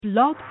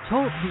Blog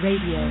Talk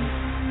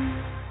Radio.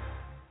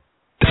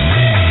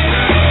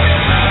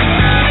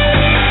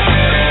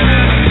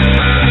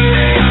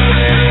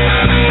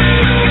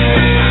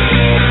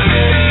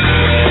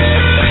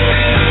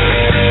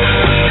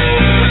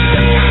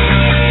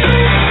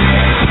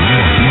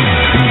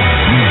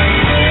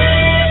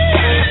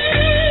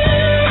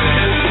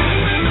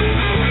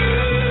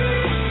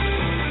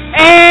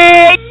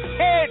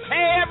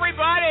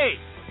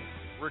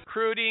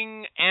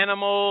 Recruiting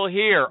Animal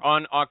here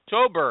on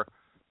October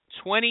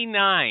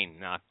 29,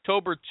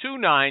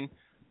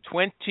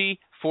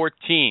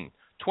 2014.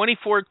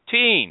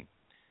 2014.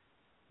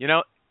 You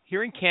know,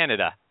 here in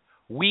Canada,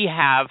 we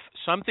have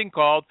something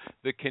called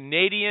the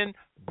Canadian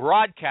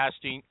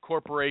Broadcasting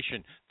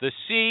Corporation, the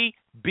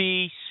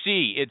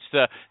CBC. It's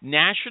the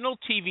national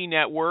TV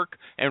network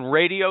and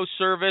radio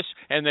service,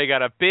 and they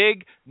got a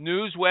big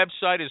news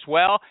website as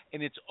well,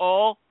 and it's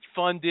all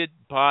funded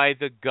by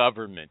the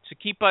government to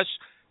keep us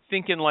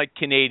thinking like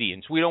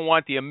Canadians. We don't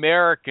want the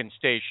American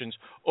stations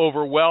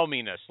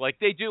overwhelming us like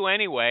they do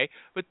anyway,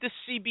 but the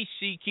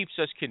CBC keeps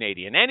us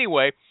Canadian.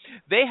 Anyway,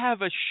 they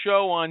have a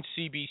show on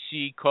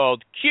CBC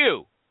called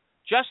Q,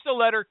 just the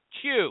letter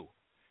Q,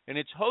 and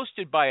it's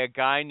hosted by a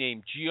guy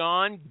named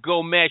Jian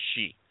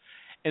Ghomeshi.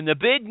 And the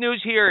big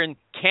news here in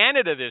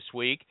Canada this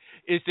week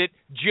is that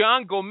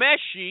Jian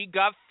Ghomeshi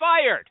got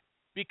fired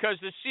because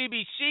the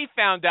CBC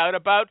found out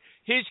about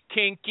his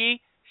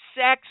kinky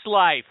sex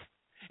life.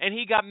 And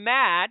he got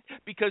mad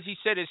because he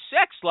said his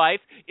sex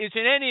life isn't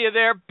any of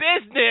their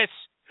business.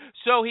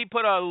 So he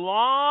put a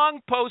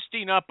long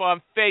posting up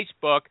on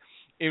Facebook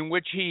in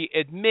which he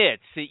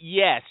admits that,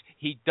 yes,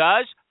 he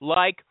does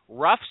like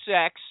rough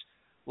sex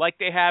like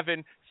they have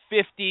in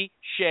 50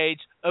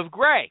 Shades of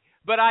Grey.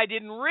 But I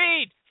didn't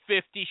read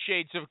 50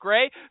 Shades of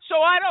Grey, so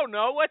I don't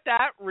know what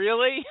that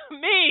really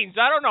means.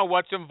 I don't know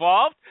what's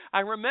involved.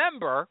 I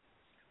remember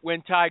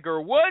when Tiger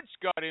Woods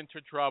got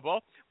into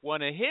trouble,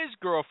 one of his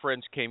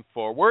girlfriends came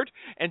forward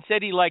and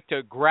said he liked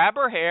to grab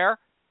her hair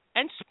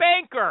and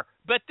spank her.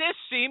 But this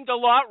seemed a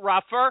lot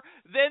rougher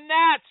than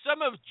that.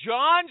 Some of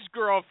John's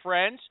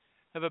girlfriends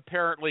have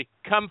apparently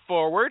come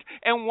forward,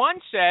 and one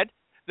said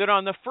that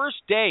on the first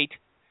date,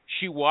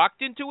 she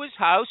walked into his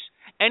house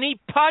and he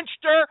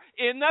punched her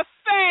in the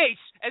face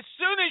as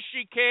soon as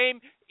she came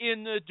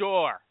in the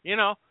door. You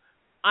know,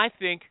 I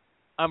think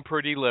I'm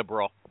pretty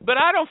liberal, but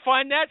I don't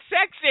find that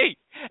sexy.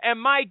 And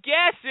my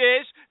guess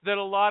is that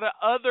a lot of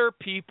other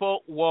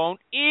people won't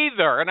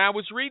either. And I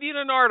was reading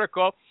an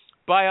article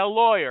by a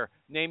lawyer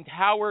named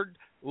Howard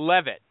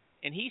Levitt,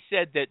 and he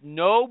said that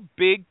no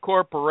big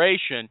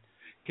corporation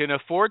can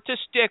afford to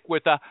stick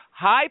with a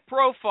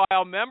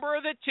high-profile member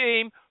of the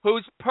team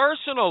whose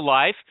personal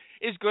life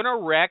is going to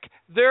wreck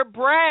their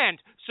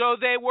brand. So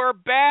they were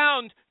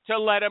bound to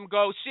let him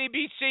go.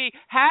 CBC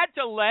had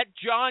to let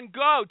John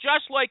go,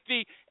 just like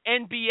the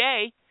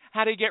NBA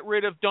had to get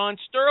rid of Don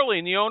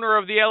Sterling, the owner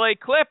of the LA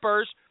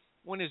Clippers,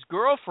 when his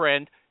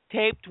girlfriend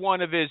taped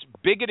one of his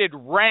bigoted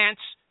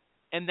rants,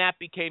 and that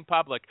became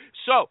public.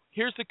 So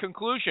here's the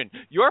conclusion.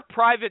 Your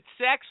private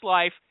sex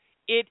life,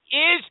 it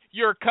is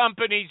your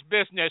company's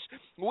business.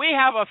 We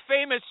have a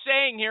famous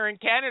saying here in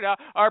Canada.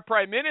 Our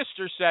Prime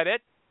Minister said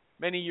it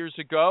many years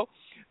ago,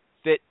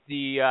 that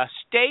the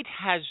state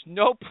has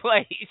no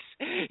place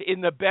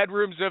in the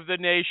bedrooms of the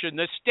nation.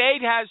 The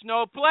state has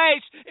no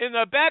place in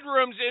the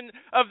bedrooms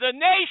of the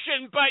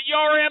nation, but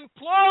your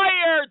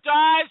employer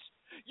does.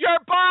 Your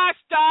boss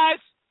does.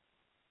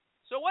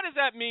 So what does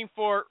that mean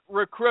for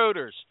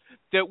recruiters?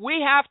 That we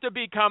have to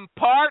become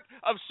part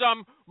of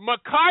some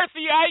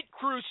McCarthyite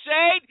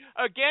crusade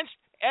against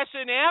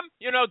S&M?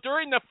 You know,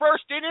 during the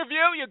first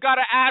interview, you got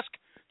to ask,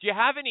 do you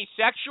have any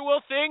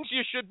sexual things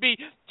you should be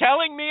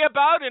telling me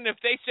about? And if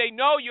they say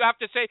no, you have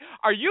to say,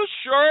 are you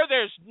sure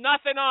there's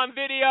nothing on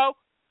video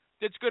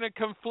that's going to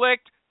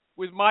conflict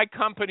with my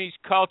company's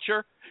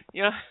culture?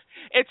 You know,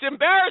 it's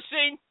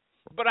embarrassing,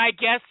 but I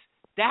guess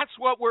that's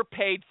what we're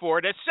paid for,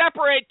 to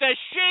separate the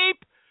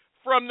sheep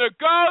from the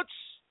goats.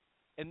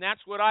 And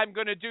that's what I'm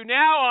going to do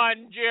now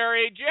on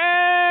Jerry. Jerry,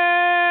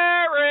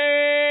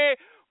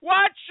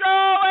 what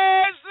show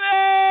is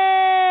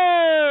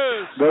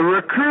this? The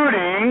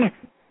Recruiting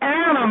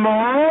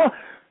Animal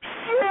Show!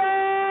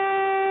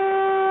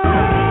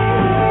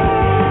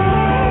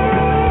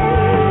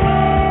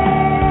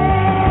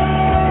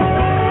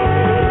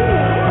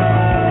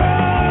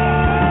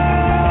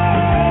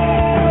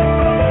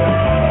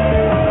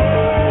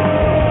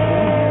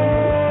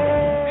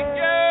 Thank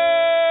you,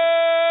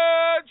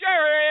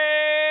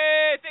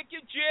 Jerry! Thank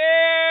you,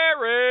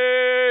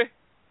 Jerry!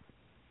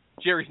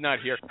 Jerry's not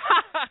here.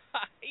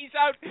 He's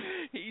out.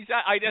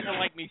 I doesn't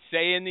like me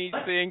saying these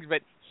things,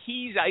 but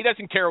he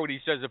doesn't care what he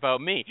says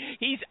about me.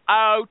 He's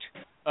out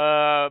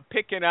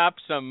picking up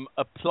some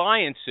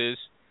appliances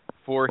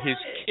for his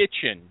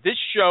kitchen. This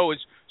show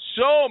is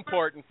so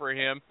important for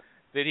him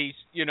that he's,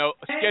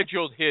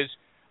 scheduled his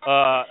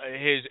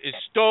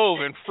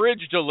stove and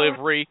fridge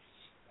delivery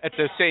at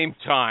the same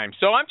time.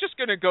 So I'm just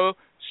going to go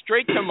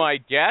straight to my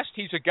guest.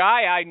 He's a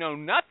guy I know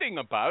nothing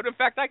about. In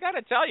fact, I got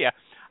to tell you,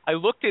 I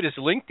looked at his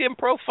LinkedIn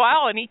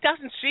profile, and he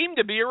doesn't seem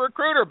to be a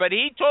recruiter, but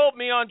he told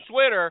me on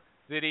Twitter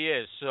that he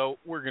is, so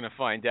we're going to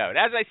find out.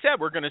 As I said,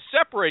 we're going to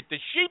separate the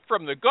sheep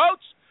from the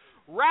goats.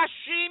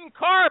 Rasheen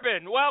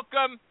Carbin,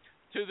 welcome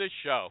to the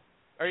show.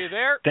 Are you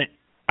there?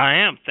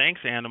 I am.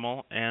 Thanks,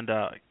 Animal. And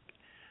a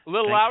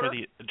little louder.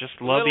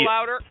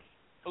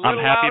 I'm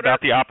happy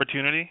about the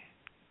opportunity.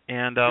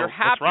 And you're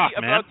happy let's rock,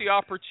 about man. the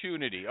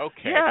opportunity.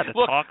 Okay. Yeah, to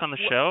talk on the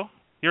show.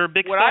 You're a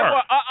big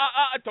star.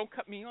 Don't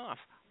cut me off.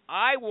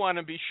 I want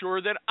to be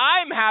sure that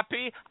I'm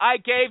happy I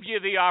gave you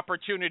the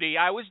opportunity.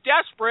 I was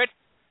desperate.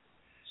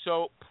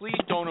 So please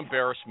don't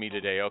embarrass me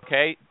today,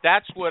 okay?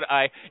 That's what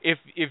if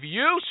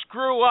you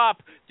screw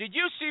up, did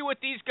you see what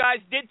these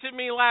guys did to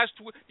me last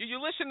week? Did you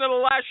listen to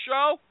the last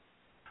show?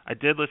 I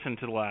did listen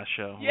to the last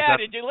show. Yeah,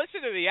 did you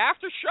listen to the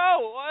after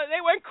show? They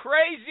went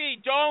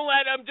crazy. Don't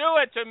let them do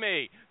it to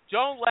me.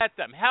 Don't let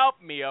them.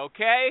 Help me,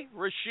 okay,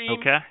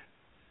 Rasheen?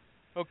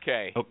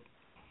 Okay. Oh.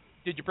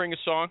 Did you bring a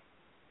song?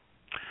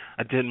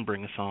 I didn't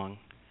bring a song.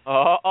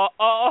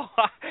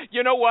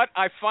 You know what?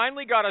 I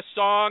finally got a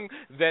song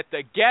that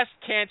the guest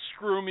can't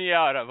screw me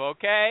out of,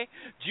 okay?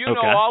 Do you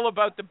know all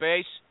about the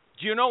bass?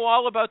 Do you know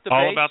all about the bass?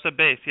 All about the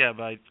bass, yeah,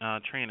 by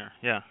Trainer,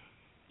 yeah.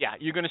 Yeah,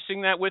 you going to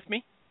sing that with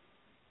me?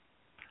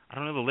 I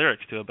don't know the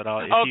lyrics to it, but I'll...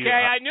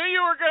 I knew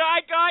you were going to... I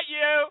got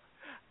you!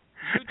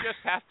 You just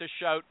have to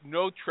shout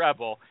no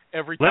treble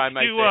every time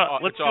I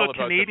say let's do a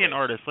Canadian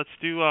artist. Let's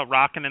do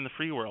Rockin' in the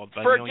Free World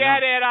by Neil Young.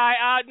 Forget it.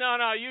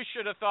 No, you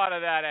should have thought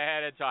of that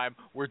ahead of time.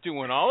 We're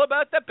doing all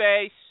about the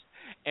bass,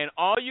 and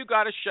all you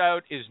got to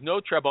shout is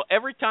no treble.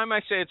 Every time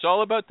I say it's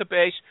all about the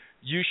bass,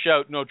 you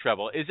shout no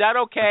treble. Is that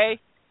okay?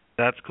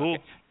 That's cool.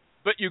 Okay.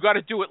 But you got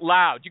to do it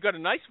loud. You got a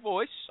nice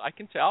voice, I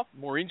can tell.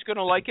 Maureen's going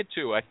to like it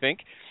too, I think.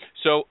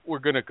 So we're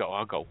going to go.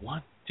 I'll go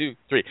 1, 2,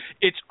 3.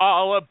 It's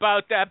all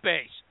about that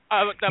bass.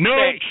 No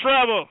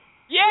trouble.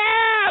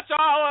 Yeah, it's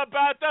all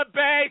about the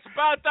bass,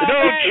 about the no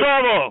bass. No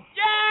trouble.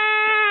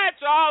 Yeah,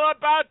 it's all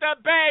about the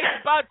bass,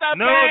 about the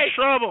no bass.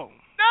 No trouble.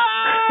 No,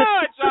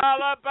 it's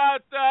all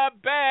about the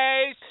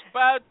bass,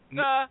 about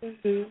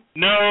the...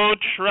 No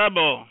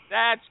trouble.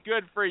 That's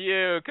good for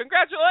you.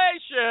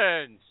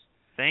 Congratulations.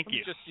 Thank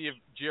you. Let me just see if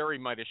Jerry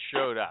might have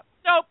showed up.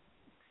 Nope.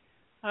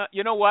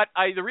 You know what?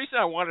 The reason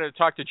I wanted to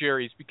talk to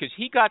Jerry is because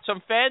he got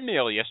some fan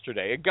mail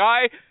yesterday. A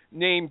guy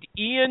named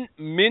Ian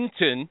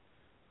Minton,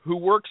 who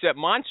works at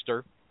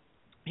Monster,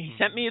 he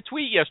sent me a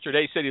tweet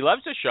yesterday. He said he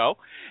loves the show.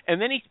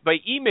 And then by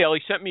email, he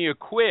sent me a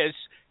quiz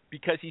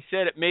because he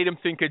said it made him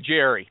think of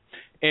Jerry.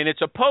 And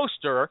it's a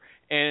poster,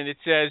 and it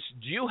says,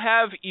 do you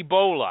have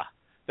Ebola?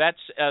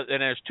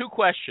 And there's 2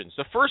 questions.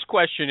 The first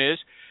question is,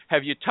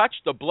 have you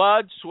touched the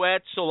blood,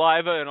 sweat,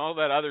 saliva, and all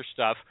that other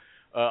stuff,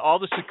 all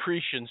the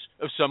secretions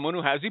of someone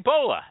who has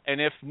Ebola? And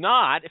if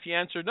not, if you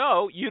answer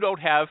no, you don't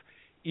have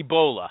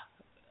Ebola.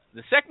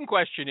 The second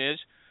question is,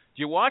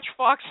 do you watch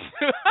Fox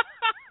News?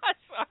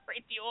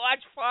 Sorry, do you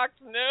watch Fox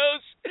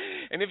News?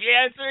 And if you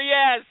answer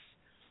yes,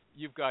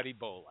 you've got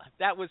Ebola.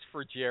 That was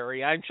for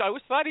Jerry. I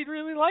always thought he'd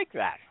really like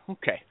that.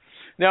 Okay.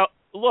 Now,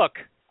 look,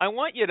 I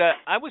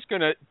was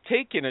going to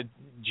take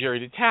Jerry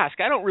to task.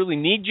 I don't really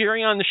need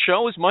Jerry on the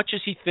show as much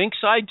as he thinks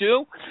I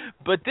do.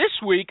 But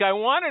this week, I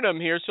wanted him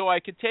here so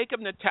I could take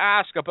him to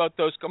task about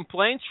those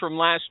complaints from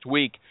last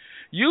week.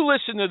 You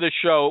listened to the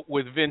show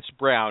with Vince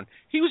Brown.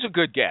 He was a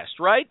good guest,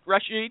 right,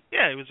 Rasheen?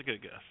 Yeah, he was a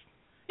good guest.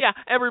 Yeah,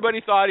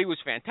 everybody thought he was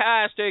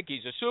fantastic.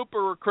 He's a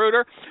super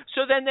recruiter.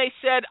 So then they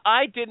said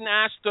I didn't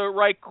ask the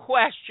right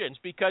questions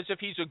because if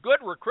he's a good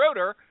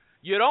recruiter,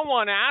 you don't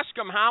want to ask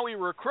him how he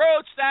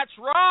recruits. That's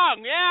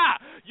wrong. Yeah,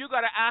 you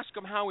got to ask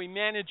him how he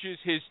manages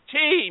his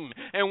team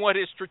and what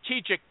his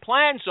strategic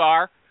plans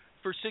are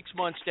for 6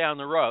 months down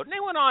the road. And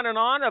they went on and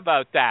on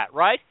about that,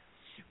 right?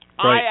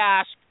 I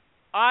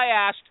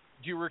asked,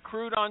 do you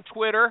recruit on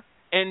Twitter?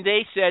 And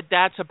they said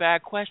that's a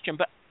bad question.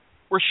 But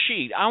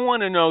Rasheen, I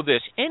want to know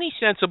this. Any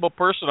sensible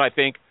person, I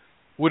think,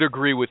 would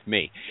agree with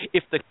me.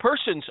 If the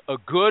person's a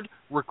good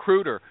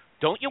recruiter,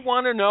 don't you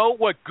want to know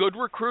what good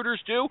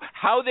recruiters do,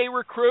 how they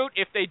recruit,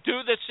 if they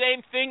do the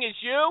same thing as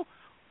you?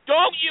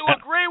 Don't you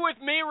agree with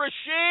me,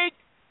 Rasheen?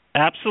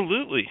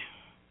 Absolutely.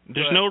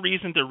 There's no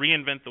reason to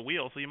reinvent the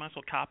wheel, so you might as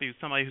well copy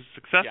somebody who's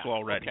successful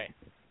already. Okay.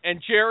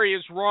 And Jerry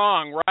is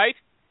wrong, right?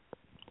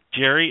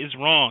 Jerry is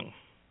wrong.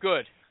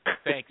 Good.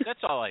 Thanks. That's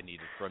all I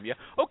needed from you.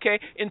 Okay,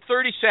 in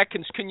 30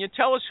 seconds, can you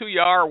tell us who you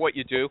are or what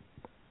you do?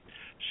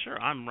 Sure.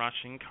 I'm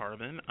Rasheen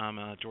Carbin. I'm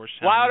a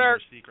Georgetown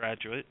University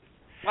graduate.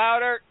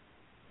 Louder.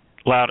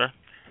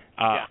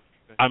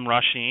 I'm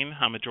Rasheen.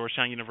 I'm a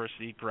Georgetown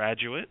University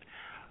graduate.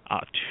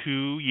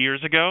 2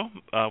 years ago,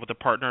 with a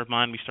partner of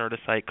mine, we started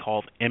a site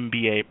called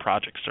MBA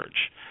Project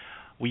Search.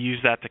 We use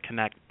that to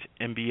connect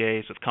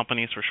MBAs with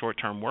companies for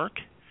short-term work.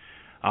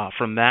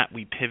 From that,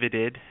 we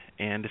pivoted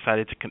and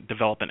decided to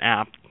develop an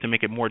app to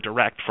make it more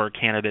direct for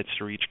candidates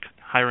to reach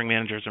hiring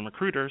managers and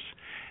recruiters.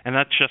 And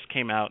that just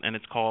came out, and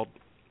it's called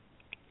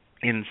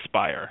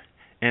nspHire,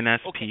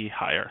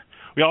 nspHire.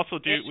 We also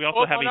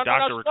have a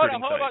doctor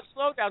recruiting site.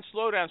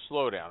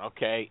 Slow down.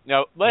 Okay.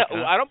 Now,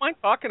 I don't mind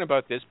talking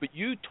about this, but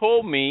you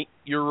told me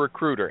you're a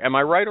recruiter. Am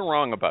I right or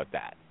wrong about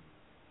that?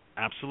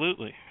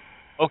 Absolutely.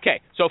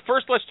 Okay. So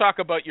first, let's talk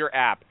about your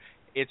app.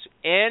 It's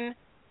nspHire,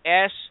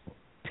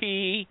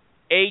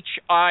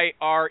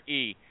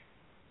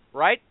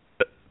 right?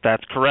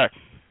 That's correct.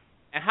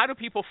 And how do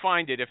people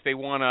find it if they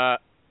want to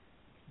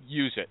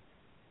use it?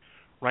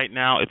 Right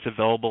now, it's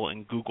available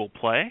in Google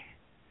Play.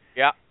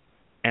 Yeah.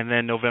 And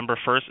then November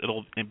 1st,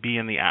 it'll be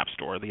in the App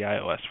Store, the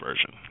iOS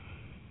version.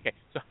 Okay.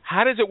 So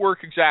how does it work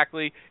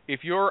exactly?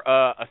 If you're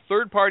a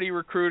third-party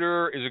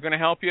recruiter, is it going to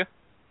help you?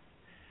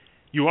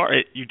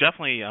 You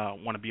definitely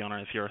want to be on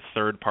it if you're a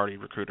third-party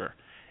recruiter.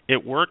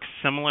 It works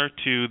similar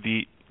to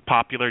the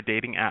popular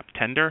dating app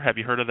Tinder. Have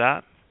you heard of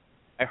that?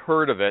 I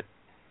heard of it.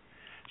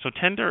 So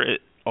Tinder, it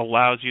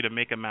allows you to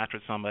make a match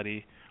with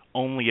somebody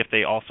only if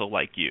they also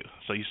like you.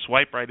 So you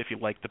swipe right if you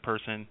like the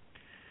person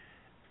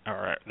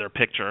or their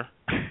picture,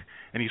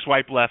 and you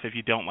swipe left if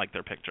you don't like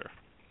their picture.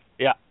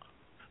 Yeah.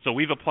 So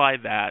we've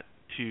applied that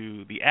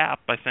to the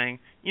app by saying,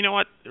 you know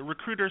what,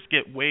 recruiters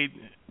get way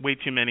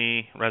too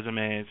many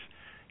resumes.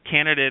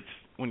 Candidates,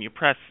 when you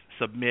press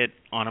submit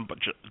on a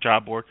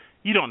job board,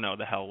 you don't know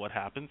the hell what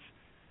happens.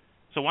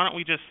 So why don't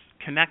we just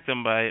connect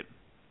them by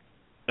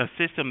a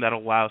system that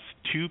allows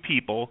two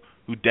people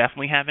who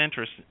definitely have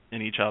interest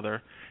in each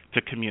other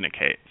to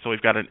communicate. So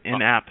we've got an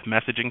in-app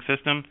messaging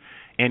system,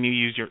 and you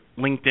use your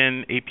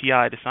LinkedIn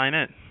API to sign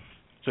in.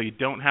 So you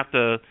don't have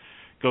to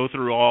go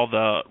through all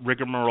the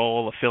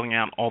rigmarole of filling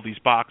out all these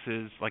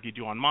boxes like you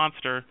do on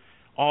Monster.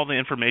 All the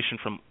information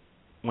from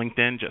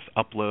LinkedIn just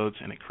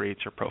uploads, and it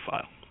creates your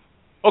profile.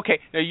 Okay.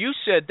 Now you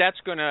said that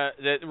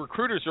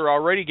recruiters are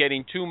already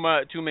getting too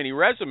many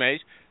resumes.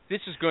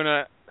 This is going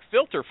to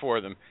filter for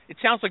them. It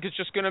sounds like it's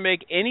just going to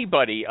make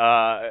anybody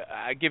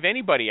give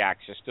anybody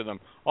access to them.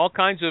 All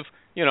kinds of,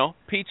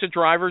 pizza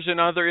drivers and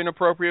other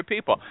inappropriate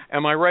people.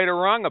 Am I right or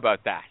wrong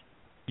about that?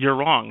 You're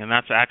wrong, and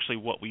that's actually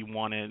what we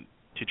wanted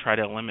to try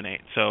to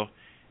eliminate. So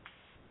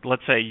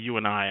let's say you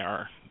and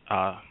I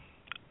are,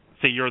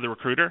 say you're the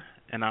recruiter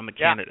and I'm the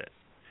candidate.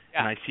 Yeah.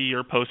 And I see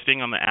your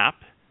posting on the app,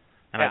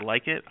 and I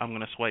like it, I'm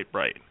going to swipe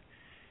right.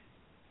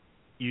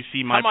 You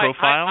see my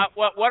profile.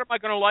 What am I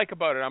going to like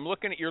about it? I'm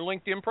looking at your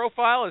LinkedIn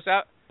profile. Is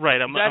that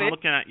right? I'm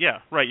looking at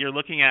right. You're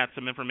looking at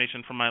some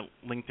information from my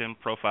LinkedIn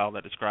profile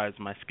that describes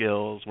my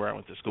skills, where I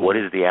went to school. What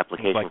is the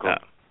application like called?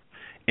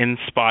 That.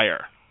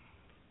 nspHire.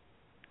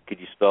 Could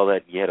you spell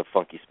that? You had a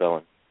funky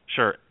spelling.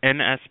 Sure.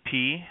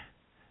 NSP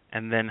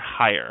and then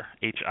hire.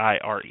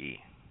 HIRE.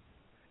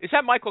 Is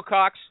that Michael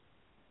Cox?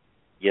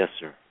 Yes,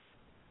 sir.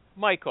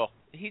 Michael,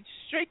 he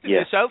straightened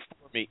this out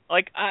for me.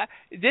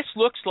 This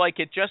looks like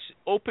it just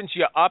opens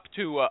you up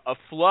to a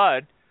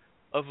flood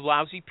of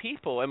lousy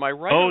people. Am I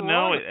right? Oh,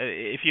 no.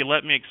 If you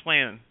let me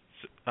explain.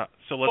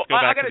 So let's go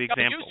back to the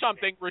example. I got to do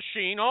something,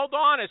 Rasheen. Hold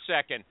on a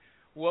second.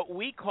 What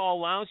we call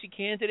lousy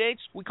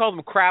candidates, we call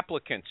them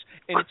crapplicants.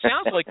 And it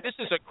sounds like this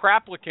is a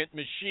crapplicant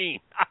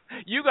machine.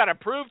 You got to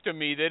prove to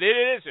me that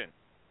it isn't.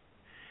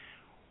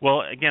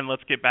 Well, again,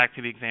 let's get back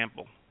to the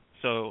example.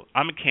 So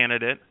I'm a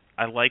candidate.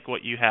 I like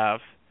what you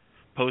have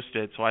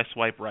posted, so I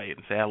swipe right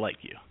and say I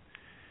like you.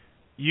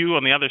 You,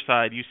 on the other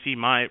side, you see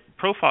my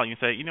profile and you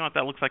say, you know what,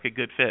 that looks like a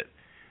good fit.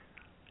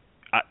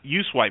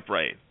 You swipe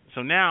right.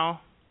 So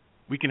now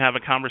we can have a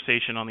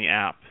conversation on the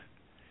app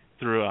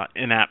through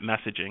in-app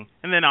messaging,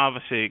 and then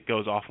obviously it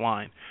goes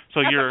offline.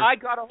 So wait. I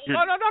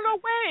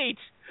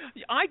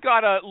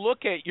gotta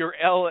look at your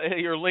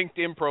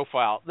LinkedIn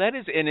profile. That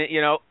is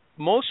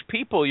most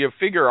people you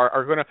figure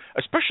are going to,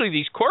 especially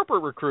these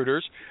corporate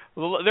recruiters,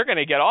 they're going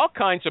to get all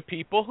kinds of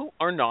people who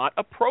are not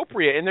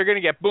appropriate, and they're going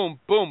to get boom,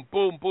 boom,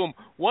 boom, boom,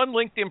 one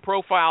LinkedIn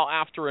profile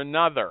after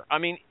another. I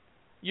mean,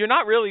 you're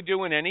not really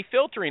doing any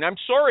filtering. I'm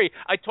sorry.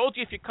 I told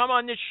you if you come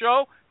on this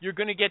show, you're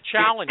going to get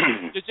challenged.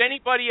 Does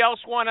anybody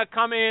else want to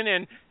come in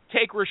and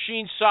take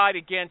Rasheen's side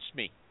against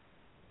me?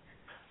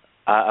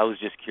 I was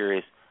just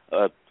curious.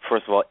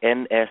 First of all,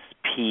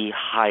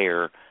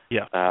 nspHire.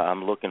 Yeah.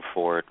 I'm looking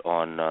for it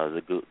on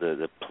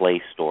the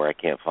Play Store. I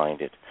can't find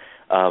it.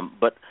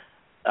 But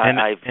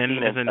I've seen it.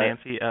 N as in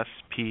Nancy,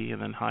 SP,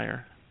 and then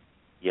hire.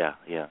 Yeah.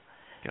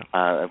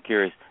 I'm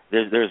curious.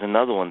 There's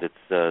another one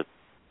that's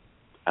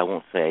I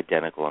won't say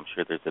identical. I'm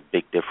sure there's a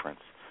big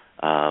difference.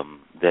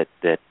 That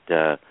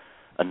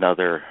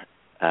another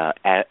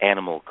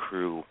Animal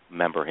Crew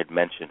member had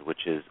mentioned,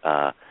 which is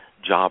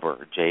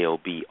Jobber,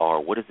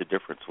 JOBR. What is the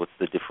difference? What's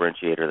the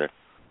differentiator there?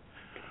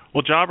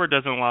 Well, Jobber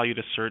doesn't allow you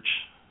to search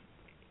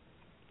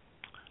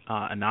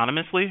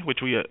anonymously, which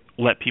we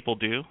let people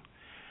do.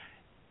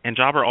 And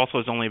Jobber also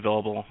is only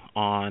available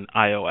on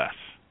iOS.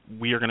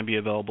 We are going to be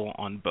available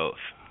on both.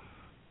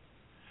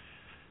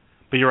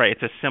 But you're right,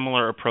 it's a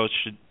similar approach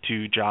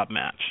to Job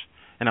Match.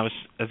 And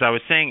as I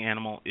was saying,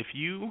 Animal, if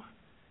you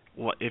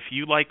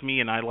like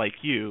me and I like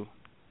you,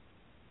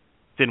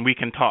 then we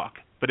can talk.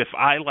 But if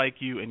I like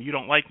you and you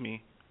don't like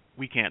me,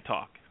 we can't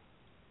talk.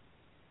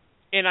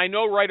 And I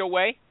know right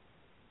away?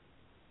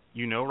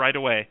 You know right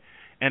away.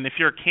 And if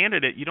you're a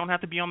candidate, you don't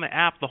have to be on the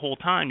app the whole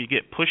time. You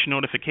get push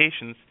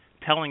notifications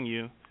telling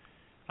you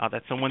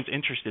that someone's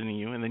interested in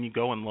you, and then you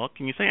go and look,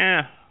 and you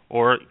say,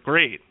 or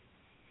great.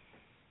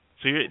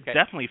 So it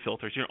definitely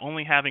filters. You're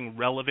only having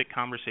relevant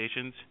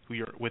conversations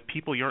with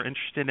people you're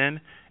interested in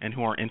and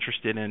who are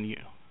interested in you.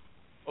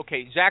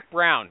 Okay, Zach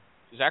Brown.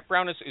 Zach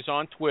Brown is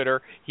on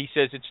Twitter. He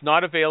says it's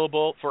not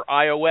available for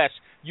iOS.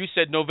 You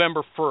said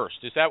November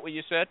 1st. Is that what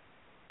you said?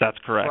 That's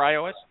correct. For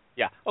iOS?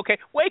 Yeah. Okay,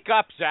 wake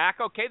up, Zach.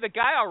 Okay, the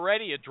guy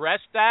already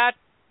addressed that.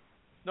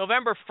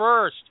 November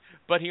 1st.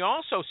 But he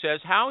also says,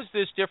 how is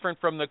this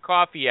different from the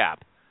Coffee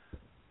app?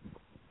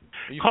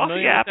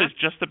 Coffee app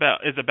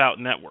is about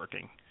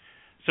networking.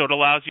 So it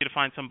allows you to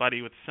find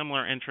somebody with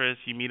similar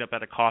interests. You meet up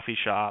at a coffee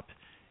shop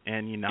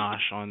and you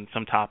nosh on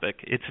some topic.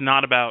 It's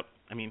not about,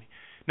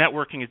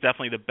 networking is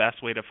definitely the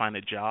best way to find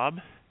a job,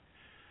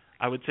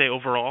 I would say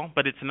overall,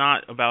 but it's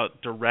not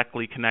about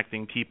directly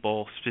connecting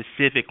people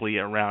specifically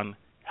around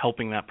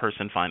helping that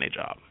person find a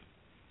job.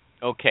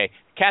 Okay.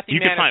 Kathy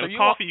Manis, with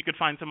coffee, you could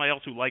find somebody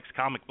else who likes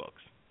comic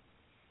books.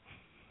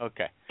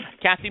 Okay.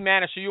 Kathy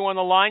Manis, are you on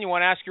the line? You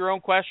want to ask your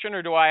own question,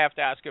 or do I have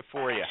to ask it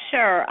for you?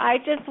 Sure. I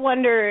just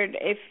wondered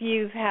if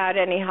you've had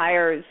any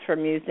hires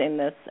from using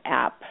this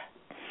app.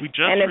 And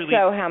if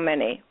so, how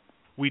many?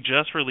 We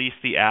just released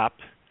the app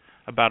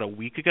about a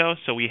week ago,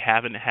 so we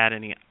haven't had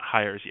any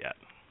hires yet.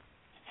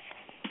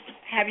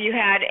 Have you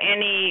had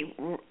any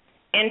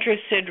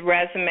interested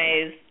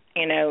resumes,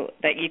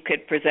 that you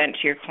could present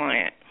to your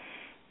client?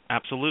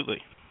 Absolutely.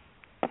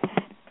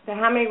 So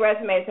how many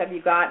resumes have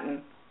you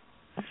gotten?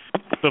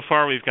 So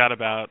far, we've got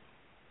about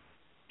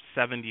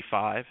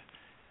 75,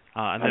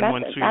 and then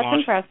once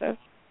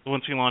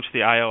we launch the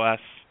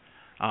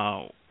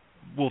iOS,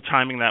 we'll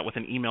timing that with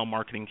an email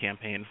marketing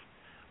campaign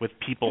with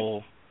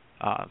people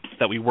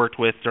that we worked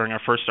with during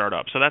our first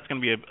startup. So that's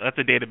going to be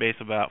a database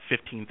of about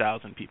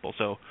 15,000 people.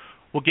 So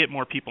we'll get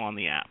more people on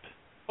the app.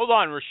 Hold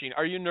on, Rasheen.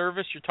 Are you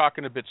nervous? You're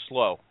talking a bit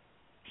slow.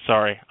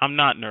 Sorry, I'm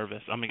not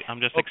nervous. I'm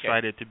just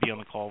excited to be on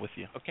the call with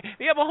you. Okay.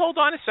 Yeah, but hold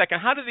on a second.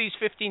 How do these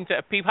 15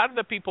 people? How do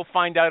the people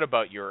find out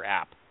about your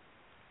app?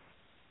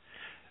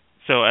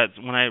 So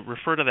when I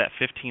refer to that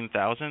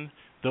 15,000,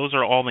 those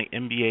are all the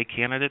MBA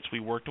candidates we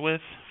worked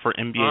with for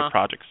MBA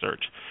Project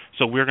Search.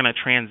 So we're going to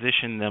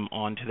transition them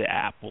onto the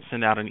app. We'll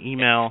send out an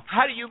email.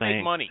 How do you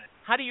make money?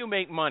 How do you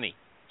make money?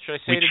 Should I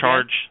say it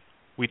again?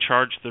 We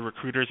charge the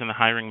recruiters and the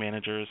hiring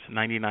managers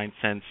 99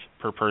 cents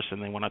per person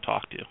they want to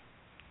talk to.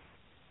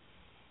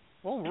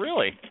 Oh,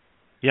 really?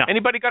 Yeah.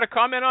 Anybody got a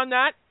comment on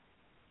that?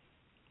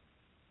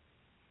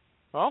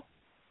 Well,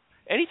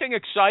 anything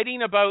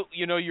exciting about,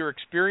 your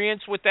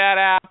experience with that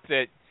app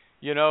that,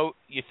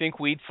 you think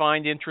we'd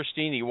find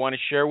interesting, you want to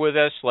share with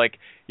us? Like,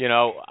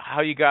 how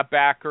you got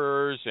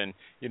backers and,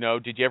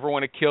 did you ever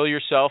want to kill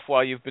yourself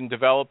while you've been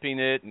developing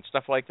it and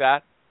stuff like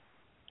that?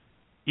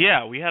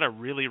 Yeah, we had a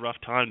really rough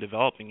time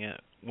developing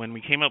it. When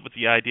we came up with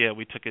the idea,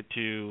 we took it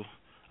to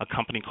a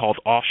company called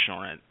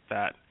Offshore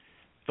that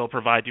they'll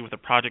provide you with a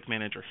project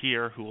manager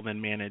here who will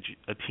then manage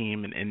a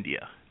team in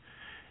India.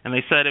 And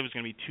they said it was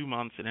going to be 2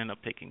 months. It ended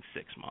up taking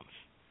 6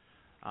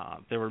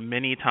 months. There were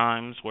many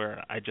times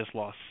where I just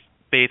lost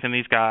faith in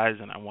these guys,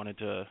 and I wanted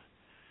to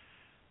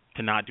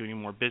not do any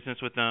more business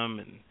with them.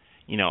 And,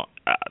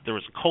 there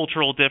was a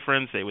cultural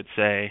difference. They would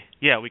say,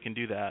 yeah, we can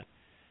do that,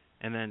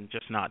 and then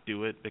just not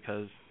do it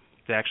because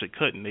they actually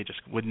couldn't. They just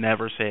would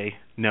never say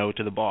no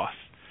to the boss.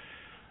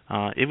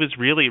 It was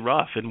really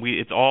rough, and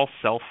it's all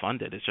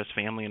self-funded. It's just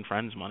family and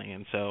friends' money,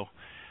 and so,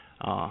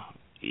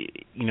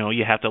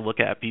 you have to look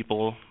at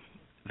people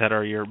that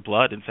are your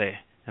blood and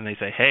they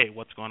say, hey,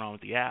 what's going on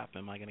with the app?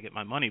 Am I going to get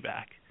my money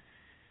back?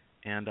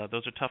 And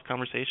those are tough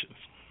conversations.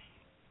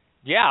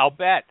 Yeah, I'll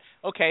bet.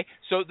 Okay,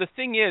 so the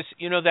thing is,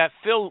 that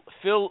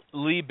Phil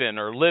Libin,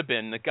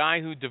 the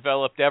guy who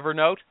developed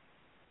Evernote,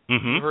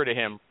 you heard of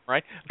him,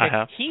 right? Okay, I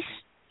have.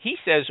 He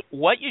says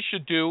what you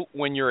should do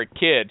when you're a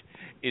kid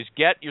is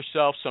get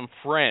yourself some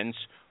friends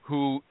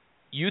who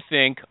you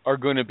think are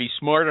going to be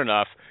smart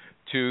enough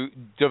to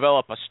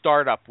develop a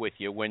startup with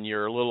you when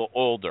you're a little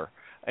older,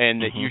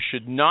 and that you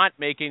should not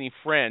make any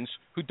friends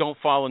who don't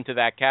fall into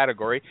that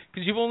category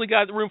because you've only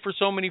got room for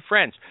so many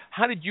friends.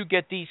 How did you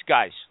get these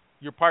guys,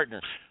 your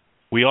partners?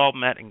 We all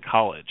met in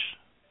college.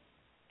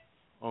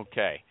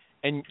 Okay.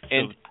 And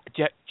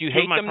do you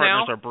hate them now?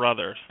 My partners are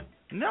brothers.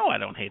 No, I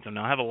don't hate them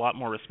now. I have a lot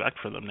more respect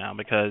for them now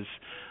because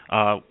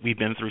we've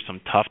been through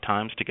some tough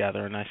times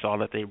together, and I saw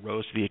that they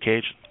rose to the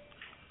occasion.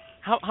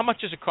 How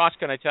much does it cost?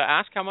 Can I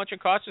ask how much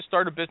it costs to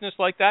start a business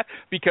like that?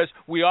 Because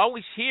we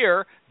always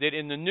hear that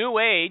in the new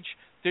age,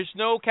 there's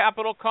no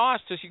capital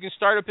cost, so you can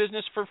start a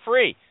business for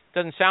free.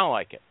 Doesn't sound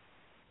like it.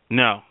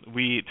 No,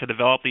 to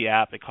develop the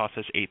app, it cost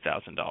us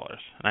 $8,000, and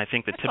I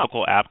think the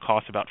typical app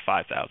costs about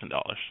 $5,000.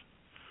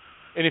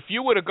 And if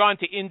you would have gone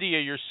to India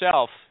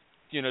yourself,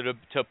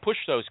 to push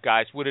those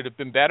guys, would it have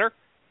been better?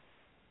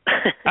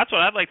 That's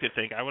what I'd like to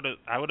think. I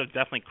would have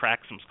definitely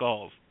cracked some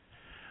skulls.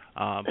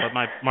 But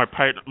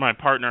my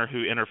partner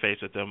who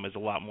interfaced with them is a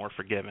lot more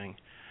forgiving.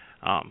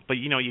 But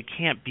you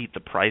can't beat the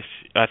price.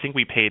 I think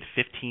we paid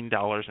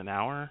 $15 an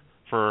hour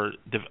for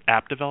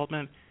app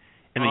development.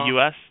 In the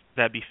U.S.,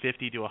 that'd be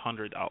 $50 to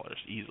 $100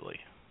 easily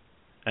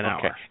an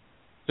hour.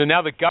 So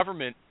now the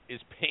government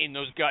is paying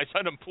those guys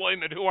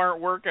unemployment who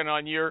aren't working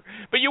on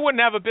but you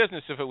wouldn't have a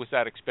business if it was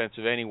that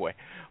expensive anyway.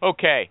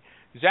 Okay.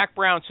 Zach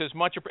Brown says,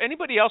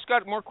 anybody else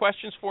got more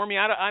questions for me?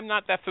 I'm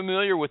not that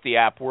familiar with the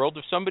app world.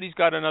 If somebody's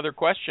got another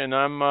question,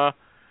 I'm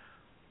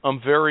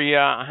very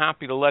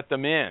happy to let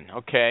them in.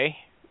 Okay.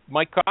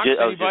 Mike Cox,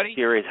 anybody? I was just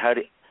curious,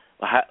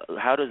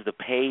 how does the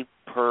pay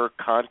per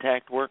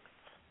contact work?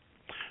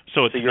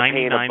 So it's you're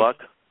paying $1?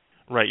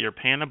 Right, you're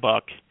paying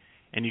 $1,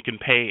 and you can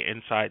pay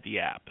inside the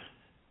app.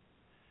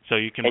 So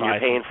you can buy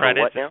some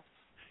credits. For what now?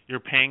 You're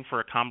paying for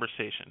a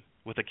conversation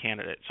with a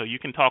candidate. So you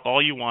can talk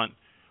all you want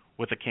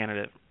with a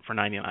candidate for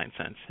 99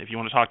 cents. If you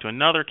want to talk to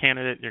another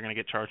candidate, you're going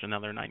to get charged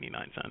another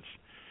 99 cents.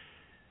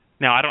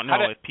 Now, I don't know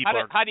if people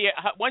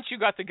once you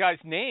got the guy's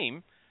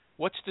name,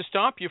 what's to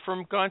stop you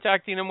from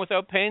contacting him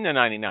without paying the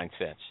 99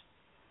 cents?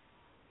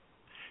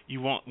 You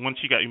won't once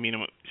you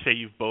say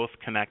you've both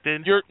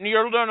connected. You're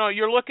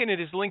looking at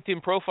his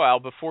LinkedIn profile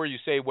before you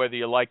say whether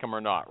you like him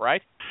or not,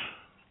 right?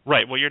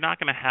 Right. Well, you're not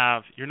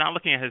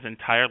looking at his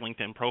entire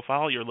LinkedIn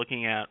profile. You're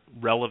looking at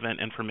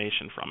relevant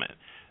information from it.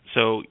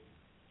 So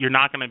you're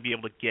not going to be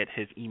able to get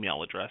his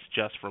email address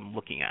just from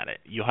looking at it.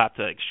 You'll have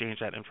to exchange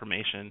that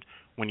information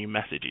when you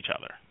message each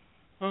other.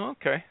 Oh,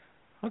 okay.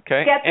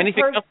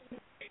 Anything else?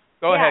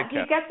 Go ahead,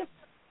 Ken.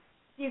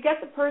 Do you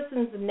get the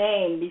person's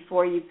name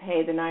before you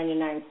pay the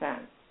 99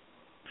 cents?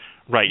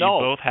 Right. No.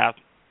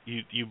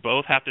 You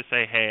both have to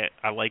say, "Hey,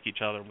 I like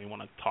each other and we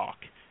want to talk."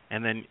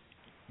 And then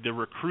the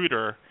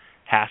recruiter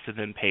has to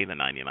then pay the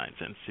 99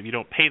 cents. If you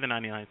don't pay the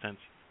 99 cents,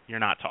 you're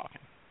not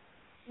talking.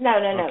 No.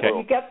 Okay.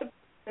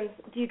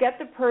 Do you get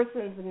the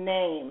person's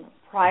name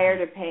prior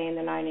to paying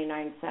the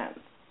 99 cents?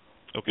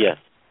 Okay. Yes.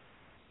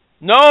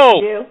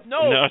 No.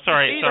 No.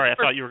 Sorry. I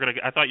thought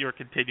you were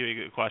continuing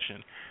the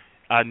question.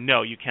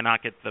 No, you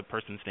cannot get the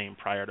person's name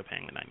prior to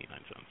paying the 99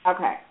 cents.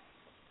 Okay.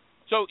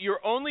 So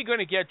you're only going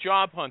to get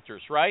job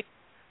hunters, right?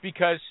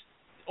 Because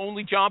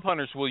only job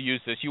hunters will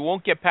use this. You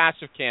won't get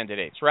passive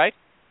candidates, right?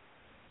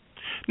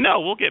 No,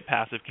 we'll get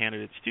passive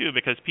candidates too,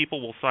 because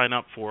people will sign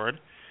up for it,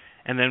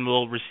 and then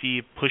we'll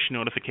receive push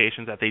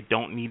notifications that they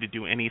don't need to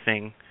do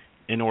anything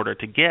in order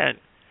to get,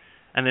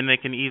 and then they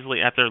can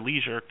easily, at their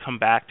leisure, come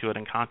back to it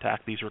and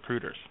contact these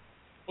recruiters.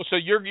 Well, so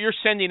you're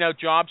sending out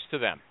jobs to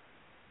them.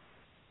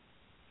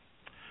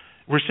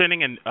 We're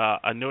sending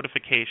a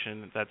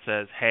notification that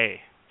says,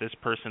 "Hey, this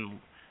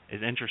person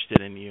is interested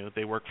in you.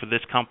 They work for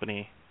this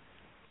company,"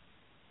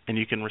 and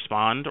you can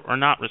respond or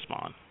not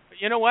respond.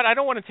 You know what? I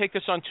don't want to take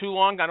this on too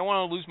long. I don't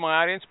want to lose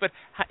my audience. But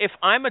if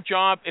I'm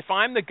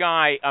the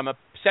guy, I'm a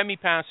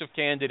semi-passive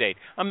candidate.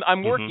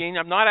 I'm working.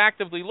 I'm not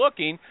actively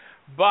looking,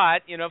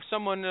 but if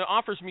someone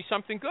offers me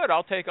something good,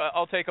 I'll take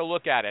a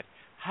look at it.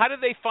 How do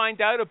they find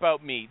out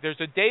about me?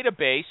 There's a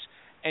database,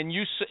 and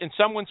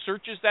someone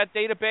searches that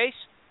database.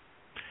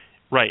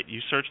 Right. You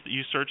search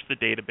the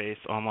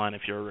database online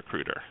if you're a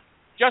recruiter.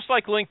 Just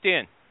like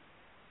LinkedIn.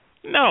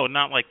 No,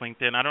 not like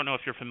LinkedIn. I don't know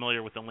if you're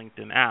familiar with the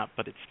LinkedIn app,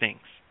 but it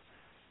stinks.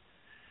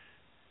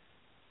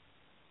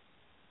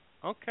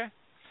 Okay.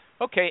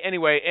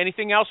 Anyway,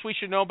 anything else we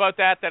should know about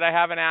that I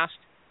haven't asked?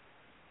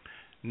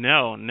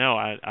 No.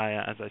 I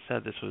as I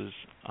said, this was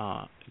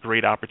a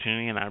great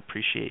opportunity, and I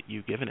appreciate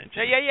you giving it to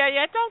me.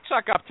 Yeah. Don't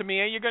suck up to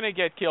me. You're going to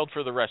get killed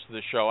for the rest of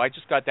the show. I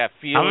just got that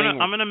feeling.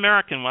 I'm an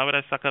American. Why would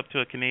I suck up to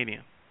a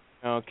Canadian?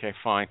 Okay,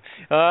 fine.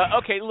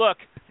 Okay, look.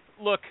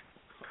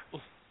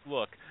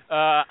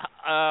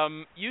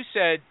 You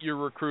said you're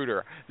a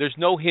recruiter. There's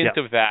no hint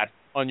of that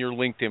on your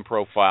LinkedIn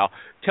profile.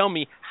 Tell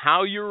me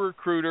how you're a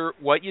recruiter,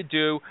 what you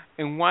do,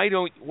 and why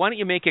don't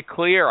you make it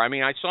clear? I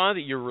mean, I saw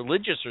that you're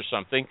religious or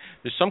something.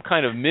 There's some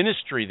kind of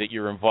ministry that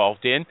you're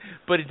involved in,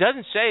 but it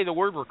doesn't say the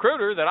word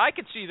recruiter that I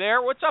could see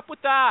there. What's up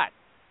with that?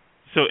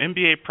 So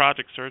MBA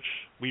Project Search,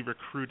 we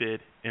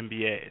recruited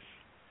MBAs.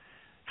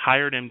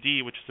 Hired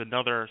MD, which is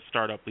another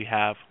startup we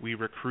have, we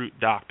recruit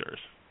doctors.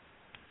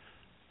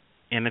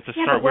 And it's a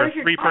start. We're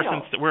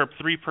a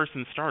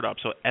three-person startup,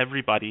 so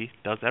everybody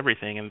does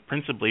everything. And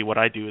principally, what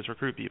I do is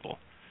recruit people,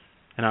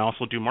 and I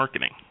also do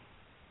marketing.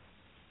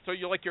 So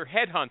you're like your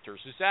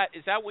headhunters. Is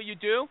that what you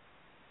do?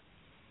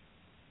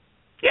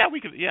 Yeah,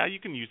 you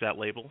can use that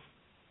label.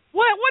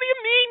 What do you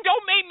mean?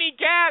 Don't make me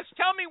guess.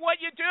 Tell me what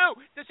you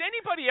do. Does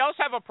anybody else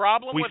have a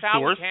problem with how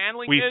we're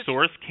handling this? We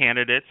source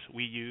candidates.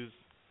 We use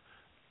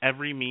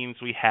every means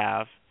we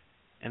have,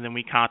 and then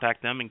we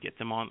contact them and get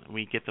them on.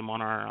 We get them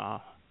on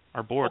our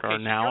board,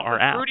 our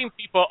app.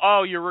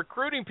 You're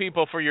recruiting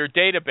people for your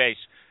database.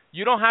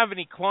 You don't have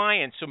any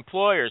clients,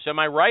 employers. Am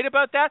I right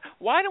about that?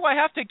 Why do I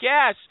have to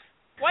guess?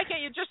 Why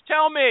can't you just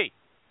tell me?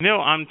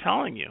 No, I'm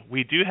telling you.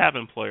 We do have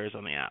employers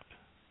on the app.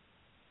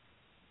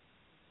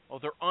 Oh,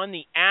 they're on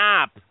the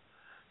app.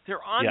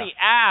 They're on the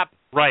app.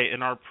 Right.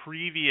 In our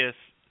previous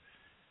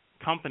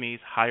companies,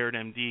 Hired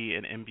MD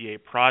and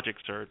MBA Project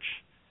Search,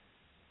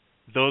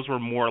 those were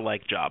more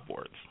like job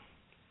boards.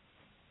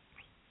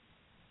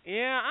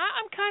 Yeah,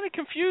 I'm kind of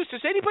confused.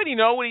 Does anybody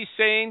know what he's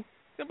saying?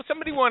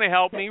 Somebody want to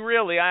help me?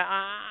 Really,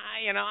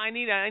 I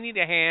need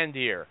a hand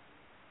here.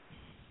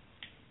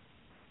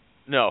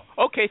 No.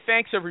 Okay,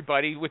 thanks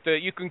everybody.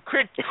 You can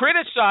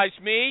criticize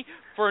me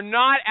for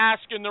not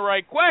asking the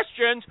right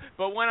questions,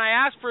 but when I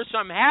ask for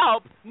some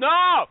help,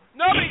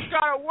 nobody's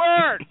got a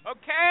word.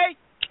 Okay?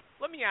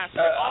 Let me ask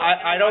you.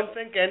 I don't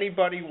think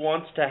anybody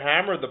wants to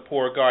hammer the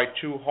poor guy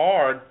too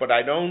hard, but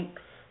I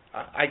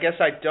guess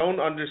I don't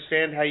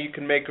understand how you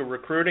can make a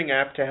recruiting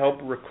app to help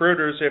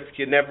recruiters if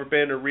you've never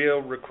been a real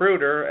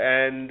recruiter,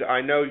 and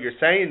I know you're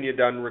saying you've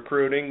done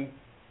recruiting,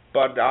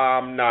 but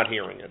I'm not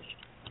hearing it.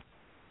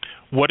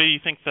 What do you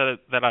think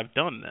that I've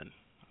done then?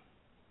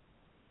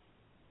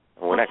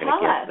 Well, we're not going to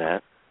guess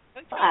that.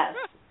 Tell us.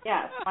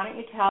 Yes. Why don't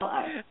you tell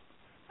us?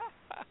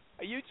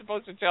 Are you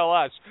supposed to tell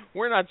us?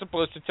 We're not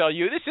supposed to tell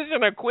you. This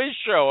isn't a quiz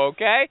show,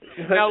 okay?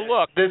 Now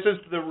look. This is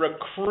the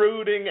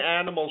recruiting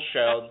animal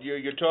show.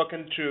 You're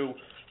talking to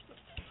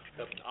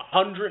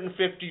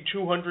 150,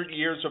 200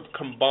 years of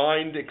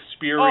combined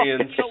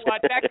experience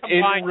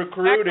in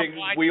recruiting.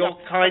 We all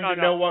kind of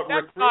know what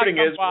recruiting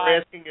is. We're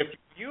asking if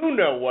you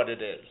know what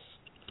it is.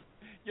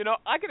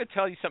 I got to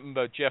tell you something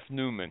about Jeff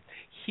Newman.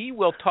 He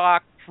will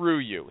talk through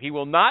you. He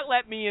will not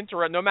let me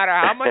interrupt. No matter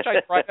how much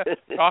I try to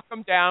talk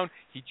him down,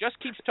 he just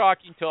keeps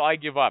talking till I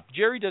give up.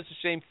 Jerry does the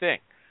same thing.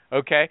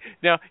 Okay?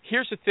 Now,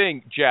 here's the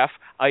thing, Jeff.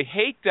 I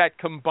hate that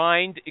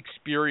combined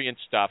experience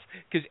stuff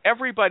because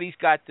everybody's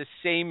got the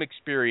same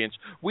experience.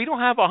 We don't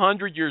have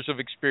 100 years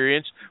of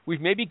experience. We've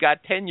maybe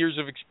got 10 years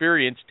of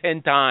experience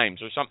 10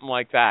 times or something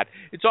like that.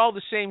 It's all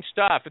the same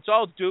stuff. It's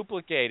all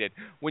duplicated.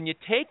 When you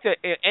take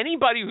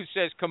anybody who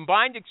says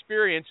combined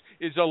experience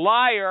is a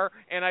liar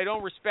and I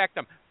don't respect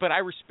them. But I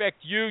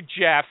respect you,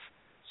 Jeff,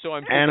 so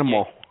I'm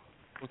Animal.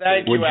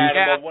 Thank you,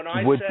 Animal.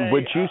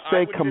 Would you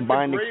say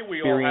combined experience?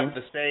 We all have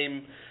the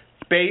same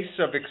base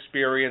of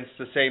experience,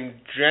 the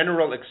same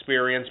general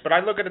experience, but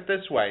I look at it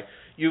this way.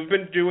 You've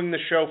been doing the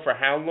show for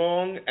how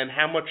long, and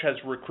how much has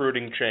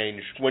recruiting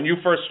changed? When you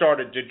first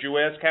started, did you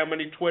ask how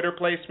many Twitter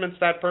placements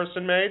that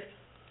person made?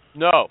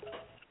 No.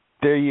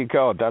 There you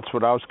go. That's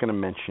what I was going to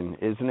mention.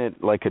 Isn't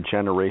it like a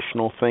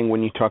generational thing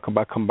when you talk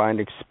about combined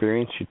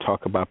experience? You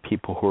talk about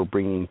people who are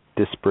bringing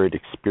disparate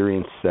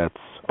experience sets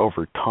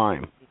over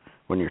time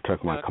when you're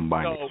talking about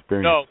combined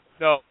experience.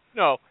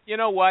 No. You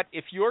know what?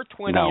 If you're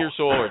 20 years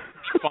old,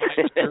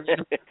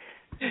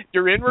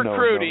 you're in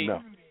recruiting,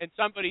 and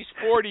somebody's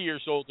 40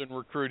 years old in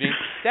recruiting,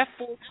 that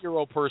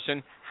 40-year-old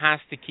person has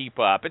to keep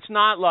up. It's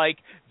not like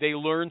they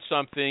learned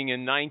something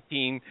in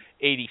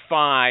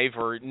 1985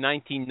 or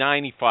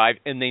 1995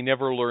 and they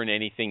never learn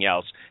anything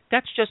else.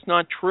 That's just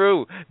not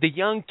true. The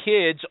young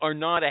kids are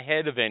not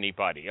ahead of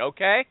anybody,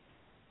 okay?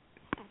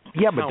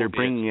 Yeah, but they're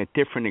bringing a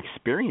different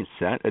experience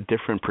set, a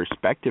different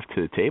perspective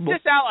to the table. Is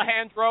this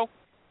Alejandro?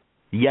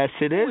 Yes,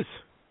 it is.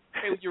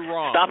 Okay, you're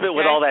wrong. Stop it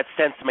with all that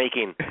sense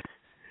making.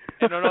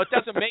 No, it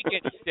doesn't make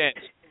any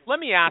sense. Let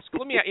me ask.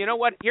 You know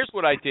what? Here's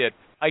what I did.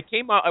 I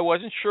came out. I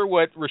wasn't sure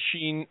what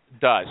Rasheen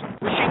does.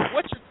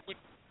 Rasheen,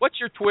 what's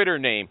your Twitter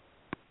name?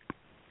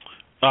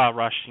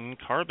 Rasheen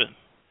Carbin.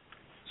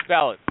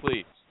 Spell it,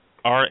 please.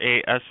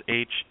 RASHEEN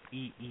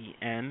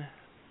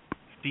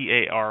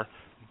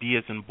CARB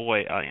as in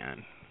boy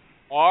IN.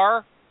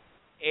 RASH.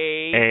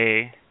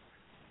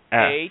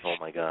 Oh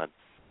my God.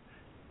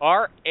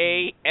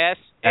 RASHEEN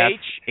CARBIN.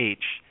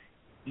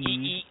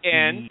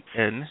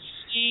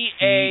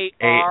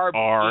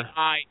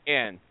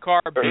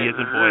 Carbin. B as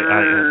in boy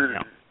IN.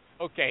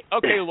 Yeah.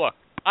 Okay, look.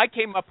 I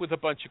came up with a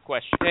bunch of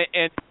questions.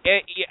 And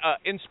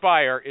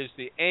nspHire is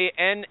the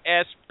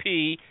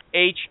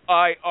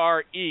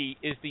nspHire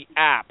is the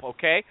app,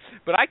 okay?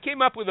 But I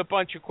came up with a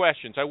bunch of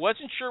questions. I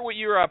wasn't sure what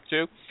you were up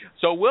to,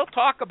 so we'll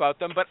talk about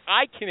them, but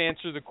I can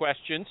answer the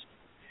questions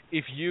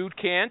if you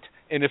can't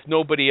and if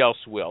nobody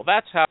else will.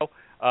 That's how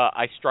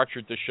I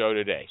structured the show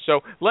today.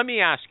 So let me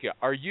ask you,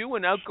 are you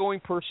an outgoing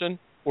person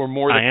or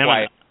more than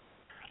quiet?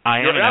 I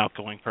am an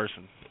outgoing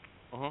person.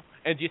 Uh-huh.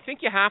 And do you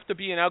think you have to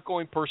be an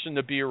outgoing person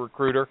to be a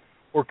recruiter,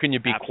 or can you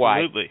be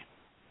quiet? Absolutely.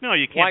 No,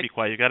 you can't be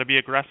quiet. You got to be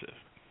aggressive.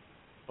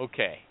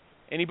 Okay.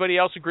 Anybody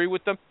else agree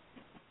with them?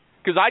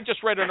 Because I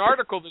just read an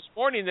article this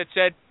morning that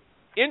said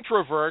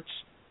introverts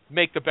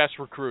make the best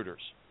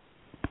recruiters.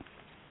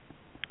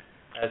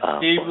 As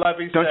Steve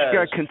Levy says, don't you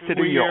got to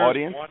consider your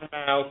audience? One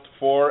mouth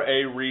for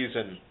a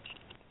reason.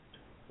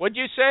 What'd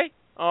you say?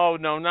 Oh,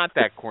 no, not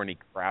that corny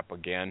crap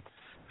again.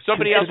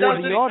 Somebody else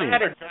doesn't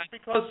matter. Just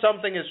because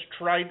something is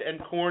trite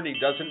and corny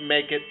doesn't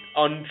make it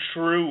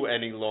untrue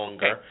any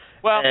longer. Okay.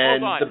 Well,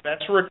 and hold on. The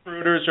best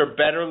recruiters are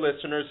better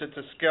listeners. It's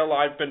a skill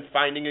I've been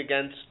fighting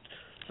against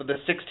for the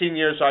 16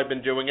 years I've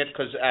been doing it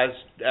because,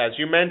 as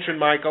you mentioned,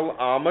 Michael,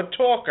 I'm a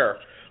talker.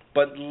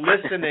 But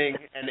listening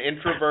and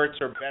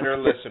introverts are better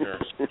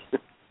listeners.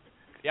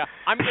 Yeah,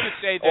 I'm going to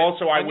say that.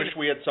 Also, I wish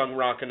we had sung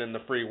Rockin' in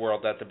the Free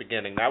World at the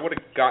beginning. That would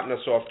have gotten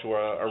us off to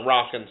a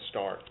rockin'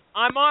 start.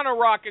 I'm on a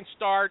rockin'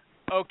 start.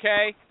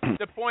 Okay?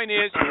 The point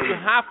is, you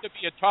have to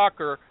be a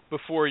talker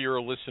before you're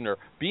a listener.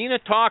 Being a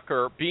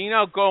talker, being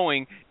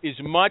outgoing, is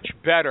much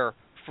better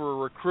for a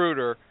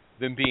recruiter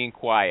than being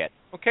quiet.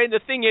 Okay? The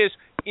thing is,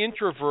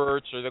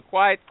 introverts or the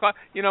quiet,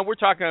 we're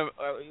talking,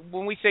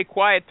 when we say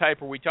quiet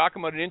type, are we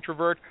talking about an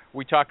introvert? Are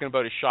we talking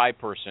about a shy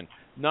person?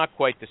 Not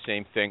quite the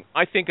same thing.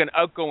 I think an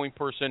outgoing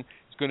person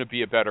is going to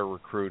be a better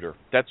recruiter.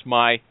 That's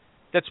my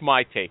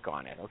take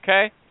on it,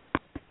 okay?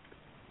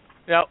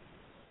 Now,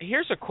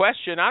 here's a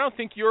question I don't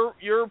think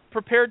you're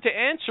prepared to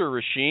answer,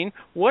 Rasheen.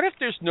 What if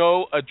there's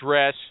no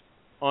address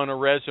on a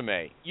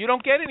resume? You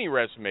don't get any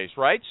resumes,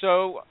 right?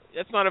 So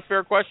that's not a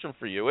fair question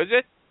for you, is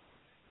it?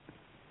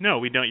 No,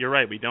 we don't. You're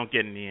right. We don't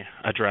get any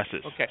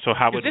addresses. Okay. So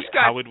how would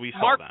we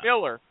sell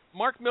that?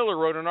 Mark Miller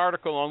wrote an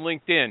article on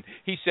LinkedIn.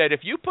 He said, if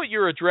you put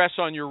your address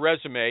on your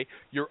resume,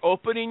 you're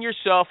opening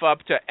yourself up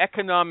to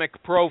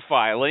economic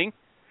profiling,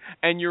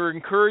 and you're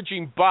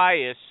encouraging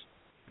bias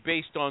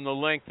based on the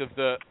length of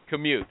the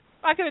commute.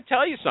 I got to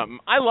tell you something.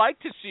 I like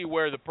to see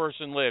where the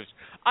person lives.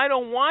 I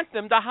don't want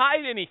them to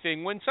hide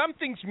anything. When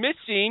something's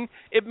missing,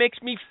 it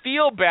makes me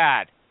feel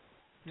bad.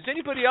 Does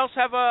anybody else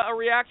have a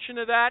reaction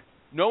to that?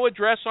 No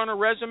address on a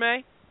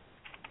resume?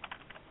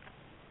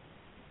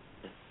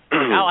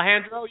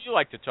 Alejandro, you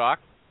like to talk.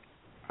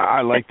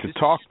 I like to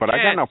talk, but I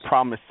got no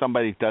problem if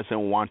somebody doesn't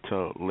want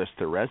to list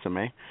their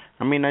resume.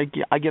 I mean, I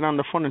get on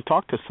the phone and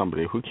talk to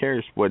somebody. Who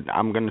cares?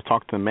 I'm going to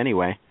talk to them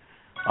anyway.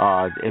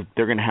 If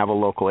they're going to have a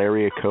local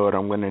area code,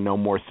 I'm going to know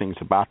more things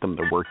about them.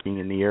 They're working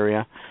in the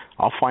area.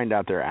 I'll find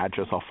out their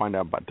address. I'll find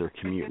out about their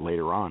commute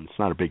later on. It's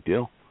not a big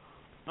deal.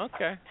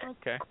 Okay.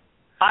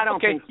 I don't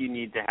think you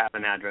need to have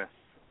an address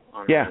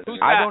on yeah, resume.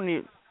 I don't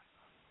need.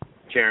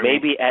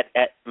 Jeremy?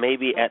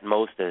 Maybe at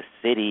most a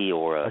city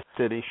or a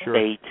city, sure.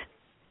 state.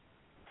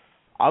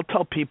 I'll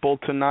tell people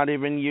to not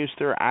even use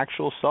their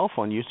actual cell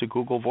phone. Use a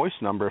Google Voice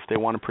number if they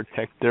want to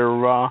protect their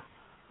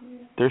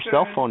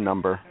cell phone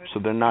number, so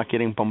they're not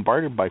getting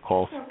bombarded by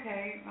calls.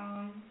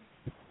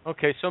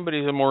 Okay,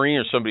 somebody's a Maureen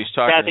or somebody's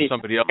talking to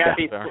somebody else.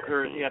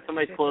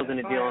 Somebody's closing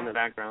a deal in the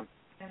background.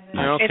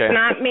 Okay. It's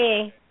not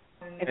me.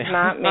 It's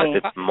not me.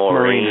 It's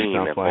Maureen.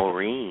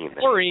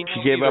 Maureen.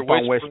 She gave up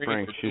on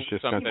whispering. She's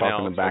just going to talk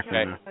in the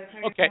background.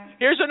 Okay.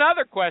 Here's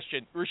another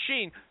question,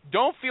 Rasheen.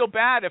 Don't feel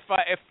bad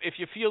if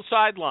you feel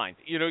sidelined.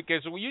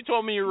 Because when you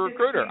told me you're a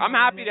recruiter, I'm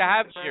happy to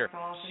have you here.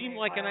 You seem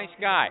like a nice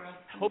guy.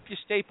 I hope you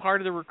stay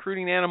part of the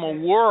recruiting animal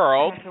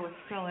world.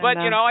 But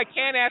I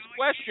can't ask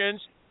questions.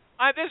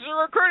 This is a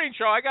recruiting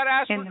show. I got to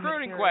ask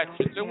recruiting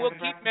questions, and we'll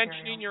keep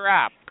mentioning your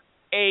app.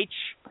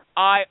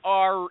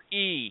 HIRE.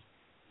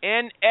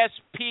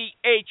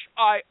 nspHire.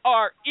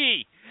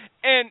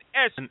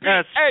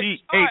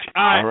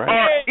 nspHire.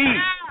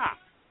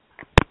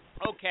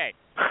 Okay.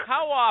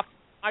 How often?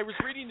 I was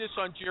reading this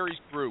on Jerry's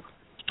group.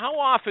 How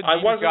often do you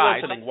guys? I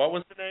wasn't listening. What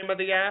was the name of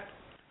the app?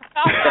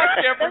 I'll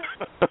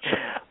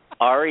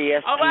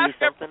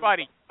ask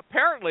everybody.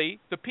 Apparently,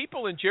 the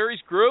people in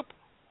Jerry's group,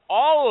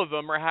 all of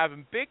them are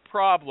having big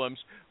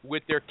problems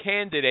with their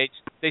candidates.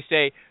 They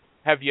say,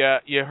 "Have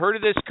you heard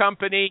of this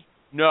company?"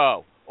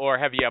 No. Or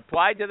have you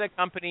applied to the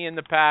company in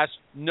the past?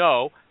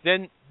 No.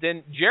 Then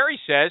Jerry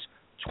says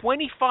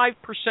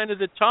 25% of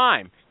the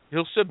time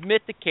he'll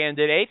submit the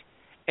candidate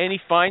and he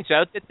finds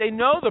out that they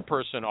know the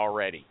person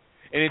already.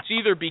 And it's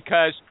either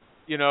because,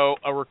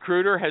 a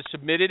recruiter has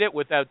submitted it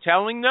without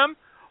telling them,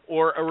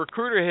 or a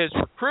recruiter has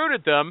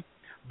recruited them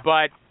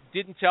but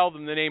didn't tell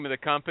them the name of the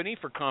company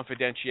for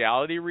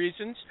confidentiality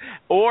reasons,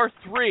 or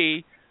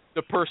 3,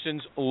 the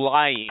person's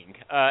lying.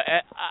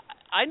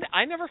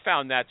 I never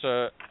found that's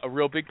a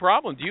real big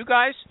problem. Do you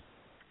guys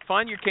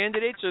find your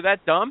candidates are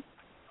that dumb?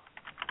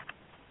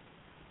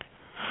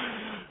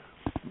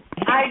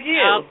 I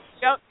do.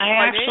 I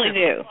actually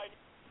do.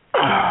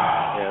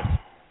 Yes.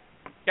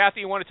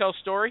 Kathy, you want to tell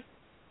a story?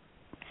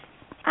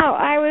 Oh,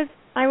 I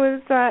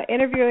was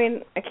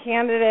interviewing a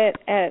candidate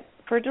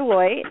for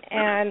Deloitte,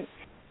 and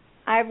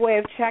I have a way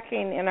of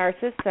checking in our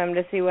system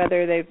to see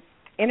whether they've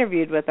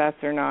interviewed with us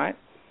or not.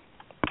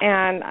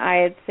 And I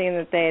had seen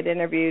that they had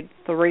interviewed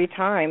 3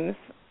 times,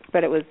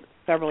 but it was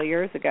several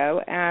years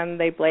ago, and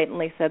they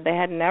blatantly said they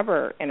had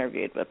never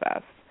interviewed with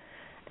us.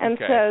 And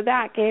so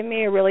that gave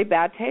me a really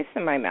bad taste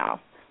in my mouth.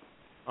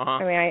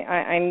 I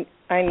mean,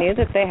 I knew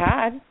that they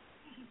had.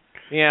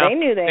 Yeah. They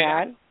knew they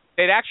had.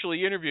 They'd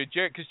actually interviewed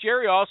Jerry, because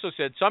Jerry also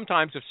said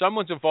sometimes if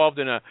someone's involved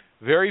in a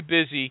very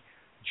busy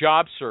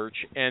job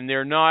search and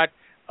they're not,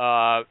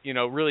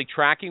 really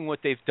tracking what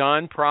they've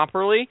done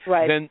properly,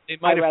 then they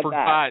might have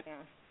forgot. Yeah.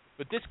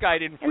 But this guy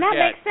didn't forget. And that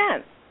makes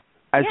sense.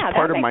 As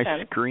part of my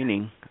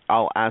screening,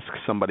 I'll ask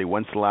somebody,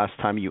 when's the last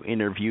time you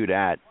interviewed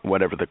at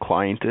whatever the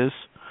client is?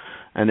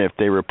 And if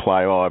they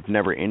reply, oh, I've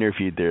never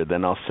interviewed there,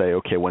 then I'll say,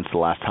 okay, when's the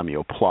last time you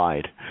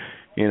applied?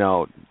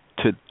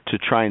 To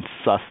try and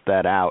suss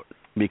that out,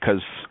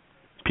 because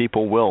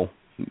people will,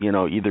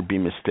 either be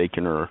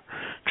mistaken or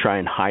try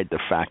and hide the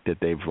fact that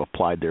they've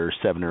applied there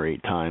 7 or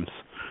 8 times.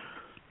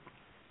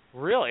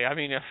 Really? I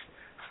mean,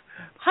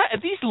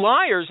 these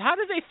liars, how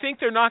do they think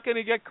they're not going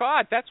to get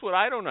caught? That's what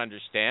I don't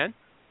understand.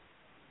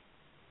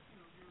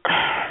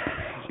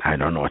 I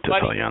don't know what to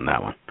tell you on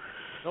that one.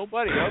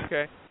 Nobody?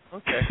 Okay.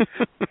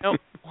 Now,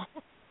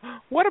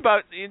 what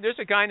about, there's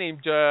a guy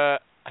named,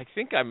 I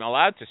think I'm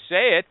allowed to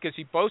say it because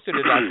he posted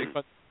it, I think,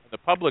 on the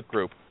public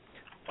group.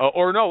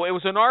 Or no, it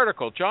was an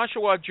article.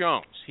 Joshua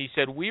Jones. He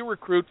said, we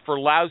recruit for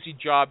lousy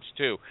jobs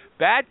too.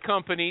 Bad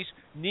companies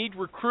need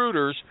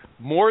recruiters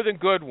more than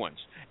good ones.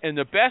 And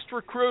the best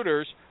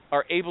recruiters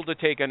are able to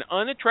take an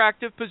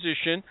unattractive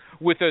position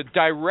with a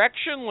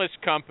directionless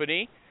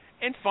company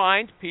and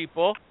find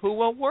people who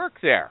will work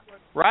there.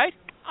 Right?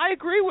 I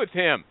agree with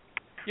him.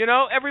 You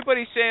know,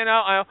 everybody's saying,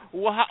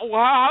 well,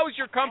 how's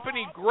your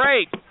company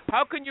great?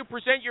 How can you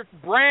present your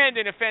brand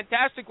in a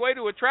fantastic way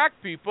to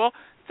attract people?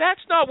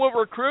 That's not what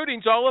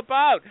recruiting's all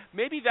about.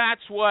 Maybe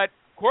that's what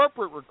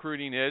corporate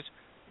recruiting is,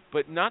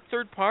 but not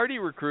third-party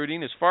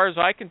recruiting, as far as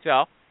I can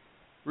tell.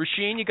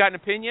 Rasheen, you got an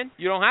opinion?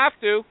 You don't have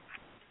to,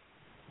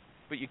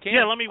 but you can.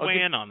 Yeah, let me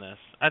weigh in on this.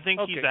 I think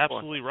he's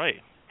absolutely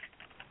right.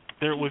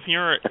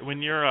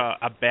 When you're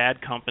a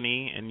bad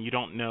company and you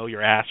don't know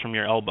your ass from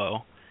your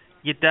elbow,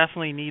 you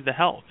definitely need the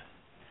help.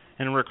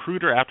 And a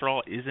recruiter, after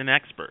all, is an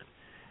expert,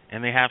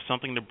 and they have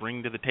something to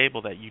bring to the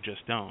table that you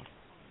just don't.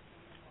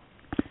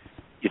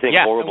 You think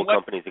horrible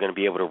companies are going to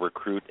be able to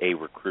recruit a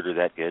recruiter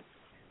that good?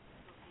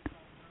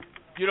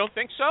 You don't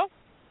think so?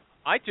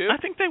 I do.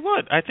 I think they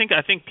would. I think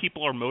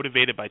people are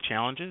motivated by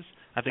challenges.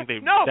 I think they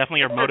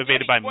definitely are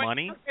motivated by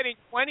money. You're getting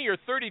 $20,000 or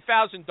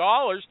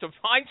 $30,000 to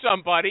find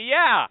somebody.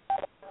 Yeah,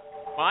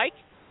 Mike,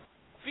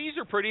 fees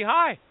are pretty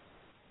high.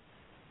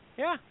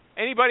 Yeah.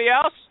 Anybody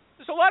else?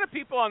 There's a lot of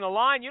people on the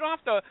line. You don't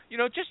have to,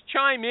 just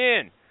chime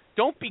in.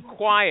 Don't be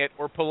quiet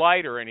or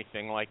polite or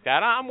anything like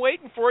that. I'm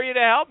waiting for you to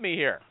help me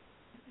here.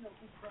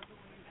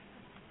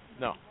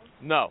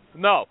 No.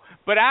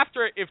 But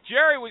if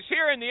Jerry was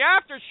here in the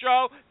after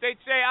show, they'd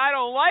say, I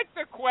don't like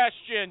the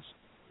questions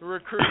to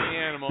recruit the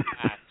animal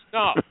acts.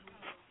 No.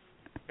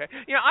 Okay.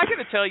 I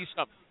got to tell you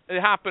something.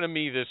 It happened to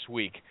me this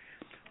week.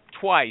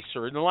 Twice,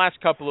 or in the last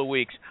couple of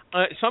weeks,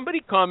 somebody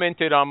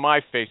commented on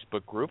my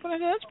Facebook group, and I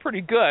said, that's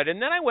pretty good.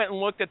 And then I went and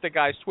looked at the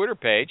guy's Twitter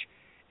page,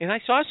 and I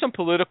saw some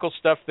political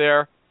stuff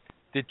there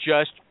that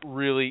just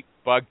really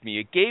bugged me.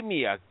 It gave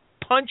me a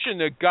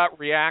punch-in-the-gut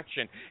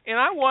reaction, and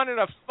I wanted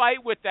to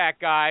fight with that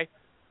guy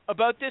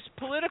about this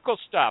political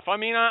stuff. I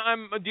mean,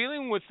 I'm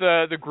dealing with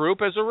the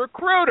group as a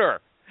recruiter,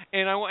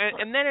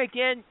 and then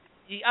again,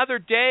 the other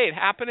day, it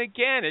happened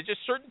again. It's just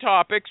certain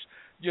topics,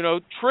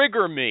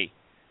 trigger me.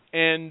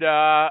 And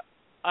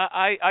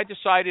I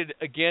decided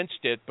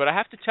against it, but I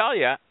have to tell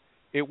you,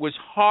 it was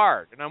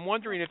hard. And I'm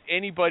wondering if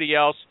anybody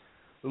else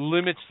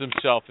limits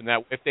themselves in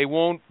that, if they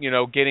won't,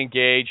 get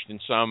engaged in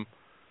some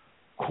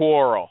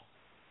quarrel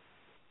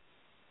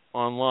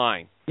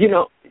online. You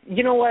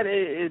know what?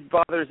 It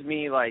bothers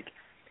me. Like,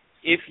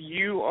 if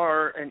you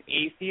are an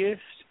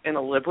atheist and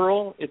a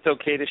liberal, it's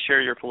okay to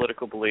share your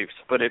political beliefs.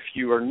 But if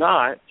you are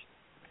not,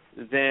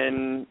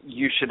 then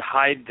you should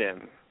hide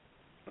them.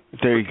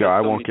 There you go.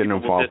 I won't get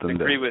involved in that.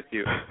 Disagree with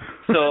you.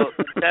 So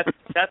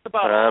that's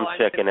about all I'm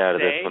checking out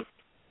of this one.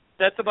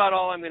 That's about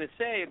all I'm going to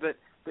say. But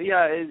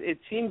yeah, it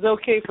seems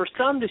okay for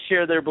some to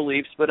share their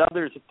beliefs, but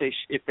others,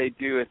 if they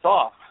do, it's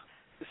off.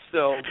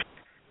 So.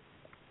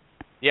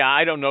 Yeah,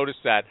 I don't notice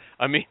that.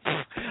 I mean,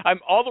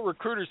 all the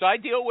recruiters I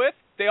deal with,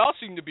 they all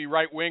seem to be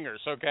right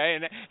wingers. Okay,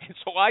 and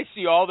so I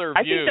see all their views.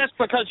 I think that's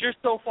because you're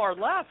so far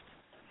left.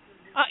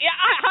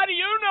 How do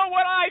you know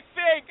what I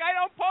think? I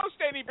don't post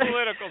any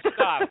political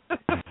stuff.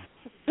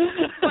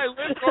 I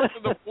live north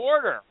of the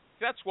border.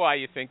 That's why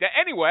you think that.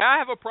 Anyway, I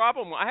have a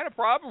problem. I had a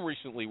problem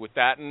recently with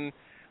that, and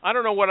I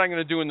don't know what I'm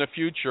going to do in the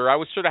future. I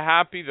was sort of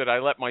happy that I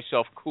let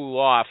myself cool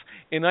off,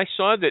 and I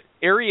saw that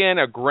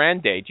Ariana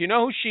Grande, do you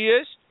know who she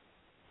is?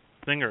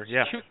 Singer,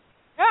 yeah.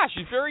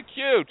 She's very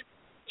cute.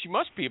 She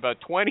must be about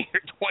 20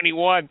 or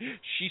 21.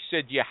 She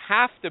said you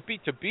have to be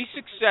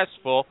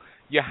successful,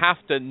 you have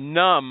to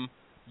numb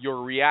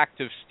your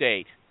reactive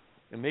state.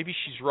 And maybe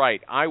she's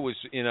right. I was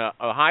in a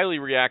highly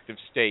reactive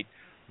state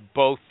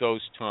both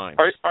those times.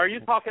 Are you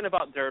talking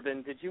about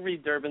Durbin? Did you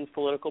read Durbin's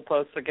political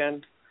posts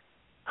again?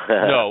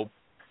 No.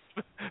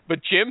 But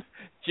Jim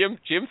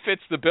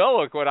fits the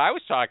bill of what I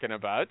was talking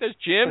about. There's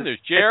Jim, there's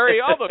Jerry,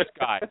 all those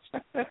guys.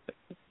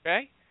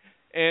 Okay?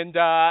 And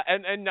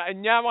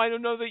now I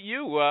don't know that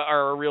you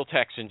are a real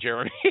Texan,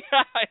 Jeremy,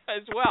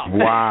 as well.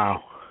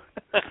 Wow.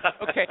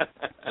 Okay.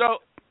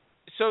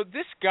 So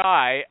this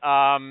guy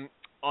on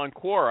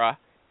Quora,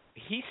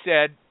 he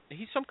said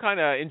he's some kind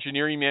of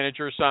engineering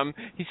manager or something.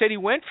 He said he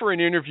went for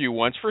an interview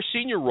once for a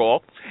senior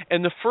role,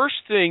 and the first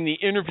thing the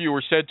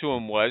interviewer said to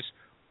him was,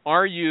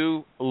 "Are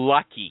you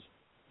lucky?"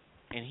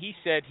 And he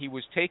said he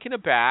was taken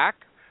aback,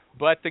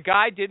 but the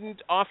guy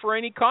didn't offer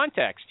any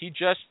context. He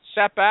just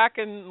sat back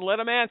and let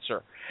him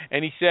answer.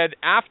 And he said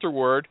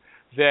afterward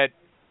that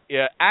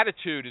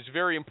attitude is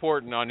very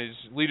important on his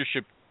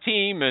leadership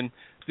team, and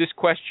this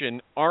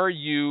question, "Are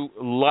you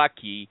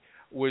lucky?"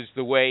 was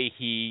the way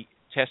he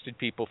tested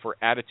people for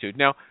attitude.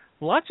 Now,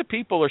 lots of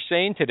people are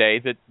saying today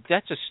that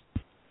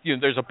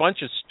there's a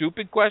bunch of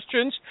stupid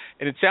questions,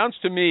 and it sounds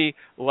to me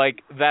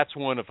like that's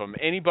one of them.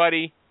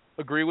 Anybody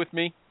agree with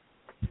me?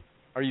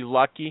 Are you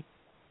lucky?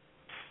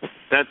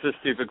 That's a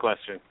stupid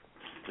question.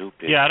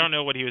 Stupid. Yeah, I don't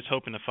know what he was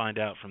hoping to find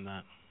out from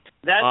that.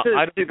 That's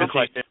a stupid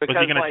question. Was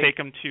he going to take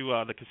him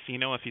to the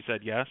casino if he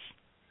said yes?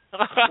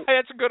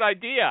 That's a good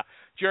idea.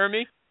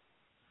 Jeremy?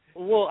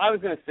 Well, I was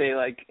going to say,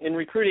 like, in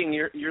recruiting,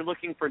 you're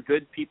looking for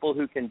good people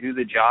who can do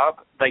the job.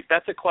 Like,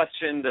 that's a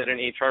question that an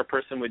HR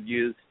person would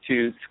use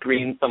to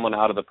screen someone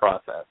out of the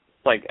process.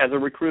 Like, as a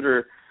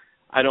recruiter,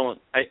 I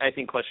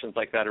think questions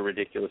like that are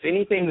ridiculous.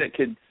 Anything that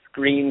could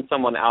screen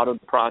someone out of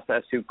the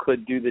process who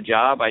could do the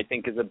job, I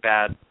think is a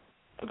bad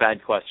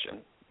question.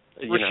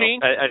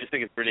 Rasheen? I just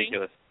think it's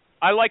ridiculous.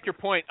 I like your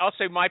point. I'll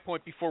say my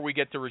point before we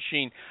get to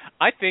Rasheen.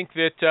 I think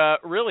that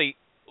really,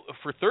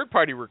 for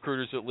third-party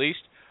recruiters at least,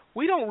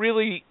 we don't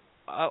really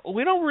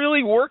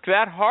work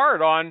that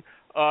hard on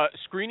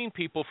screening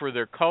people for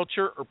their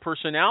culture or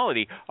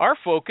personality. Our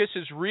focus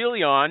is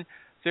really on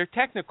their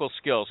technical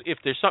skills. If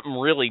there's something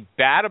really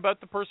bad about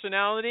the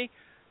personality,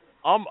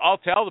 I'll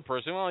tell the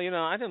person, well,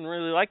 I didn't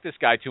really like this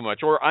guy too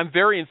much, or I'm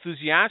very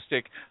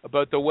enthusiastic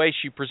about the way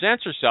she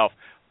presents herself.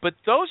 But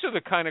those are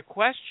the kind of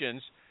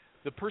questions,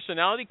 the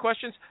personality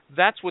questions,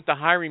 that's what the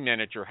hiring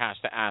manager has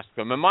to ask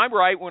them. Am I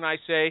right when I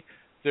say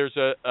there's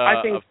a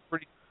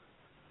pretty...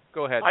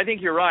 Go ahead. I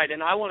think you're right,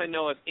 and I want to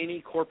know if any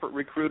corporate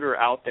recruiter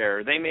out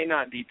there, they may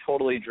not be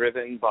totally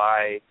driven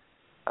by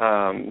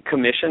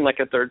commission like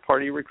a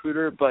third-party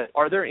recruiter, but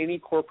are there any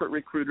corporate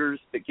recruiters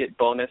that get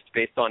bonused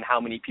based on how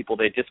many people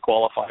they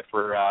disqualify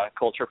for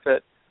culture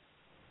fit?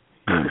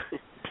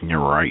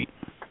 You're right.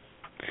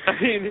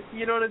 I mean,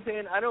 you know what I'm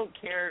saying? I don't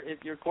care if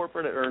you're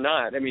corporate or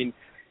not. I mean,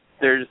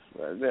 there's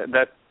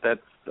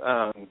that's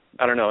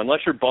I don't know. Unless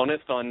you're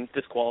bonused on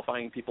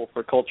disqualifying people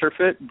for culture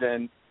fit,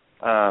 then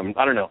I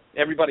don't know.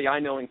 Everybody I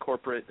know in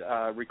corporate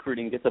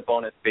recruiting gets a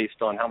bonus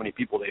based on how many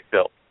people they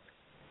fill.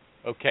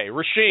 Okay,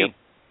 Rasheen. Yep.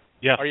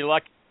 Yeah. Are you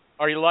lucky?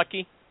 Are you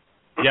lucky?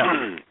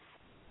 Yeah.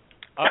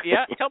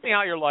 Yeah. Tell me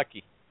how you're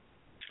lucky.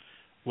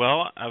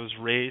 Well, I was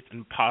raised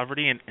in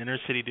poverty in inner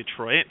city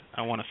Detroit.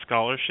 I won a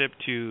scholarship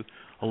to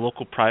a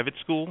local private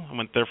school. I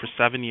went there for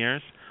 7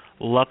 years.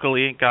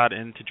 Luckily, got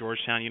into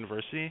Georgetown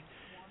University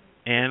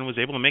and was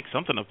able to make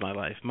something of my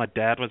life. My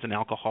dad was an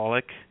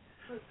alcoholic.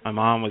 My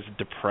mom was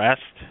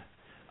depressed.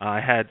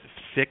 I had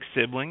 6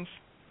 siblings.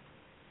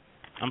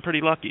 I'm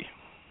pretty lucky.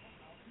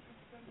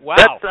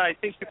 Wow. I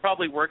think you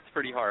probably worked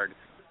pretty hard.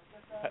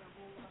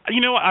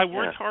 I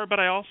worked hard, but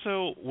I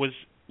also was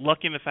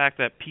lucky in the fact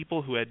that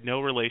people who had no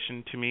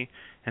relation to me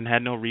and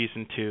had no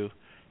reason to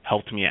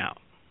helped me out.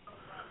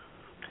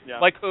 Yeah.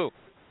 Like who?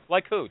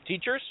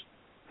 Teachers?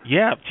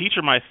 Yeah,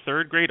 my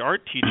third grade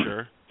art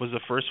teacher was the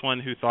first one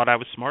who thought I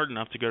was smart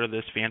enough to go to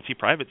this fancy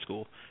private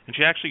school. And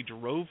she actually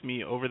drove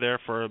me over there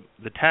for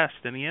the test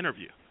and the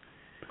interview.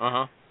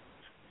 Uh-huh.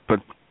 But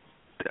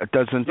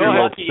doesn't the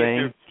old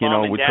saying,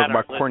 we talk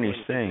about corny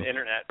sayings.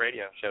 Internet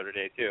radio show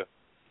today, too.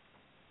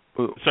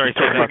 Sorry, we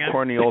talk about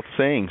corny old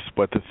sayings,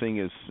 but the thing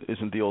is,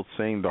 isn't the old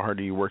saying, the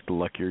harder you work, the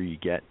luckier you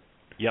get?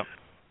 Yep.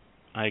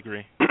 I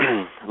agree.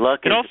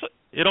 Luck is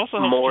it also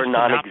helps more just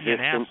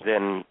non-existent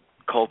than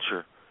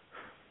culture.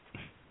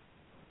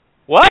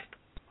 What?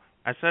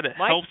 I said it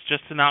helps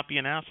just to not be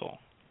an asshole.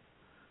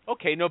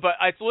 Okay, no, but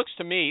it looks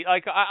to me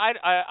like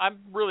I'm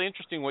really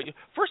interested in what you...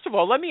 First of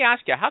all, let me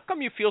ask you, how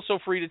come you feel so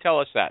free to tell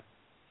us that?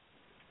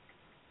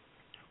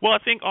 Well, I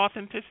think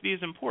authenticity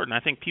is important. I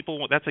think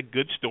that's a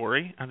good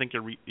story. I think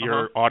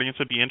your audience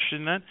would be interested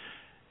in that.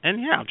 And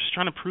yeah, I'm just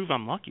trying to prove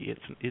I'm lucky.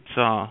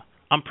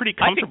 I'm pretty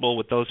comfortable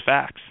with those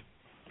facts.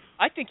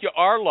 I think you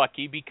are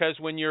lucky because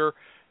when you're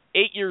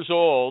 8 years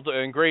old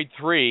in grade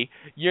 3,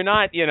 you're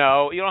not, you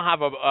don't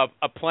have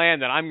a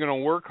plan that I'm going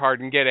to work hard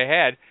and get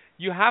ahead.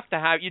 You have to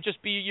have, you're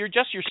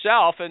just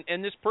yourself,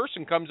 and this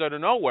person comes out of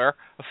nowhere,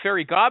 a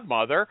fairy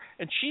godmother,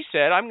 and she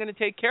said, I'm going to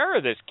take care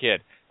of this kid.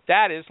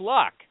 That is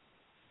luck.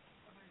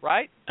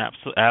 Right?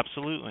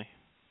 Absolutely.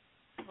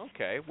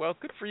 Okay. Well,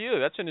 good for you.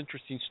 That's an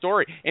interesting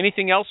story.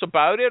 Anything else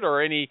about it,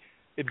 or any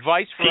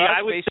advice for us?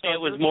 I would say it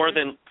was more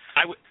than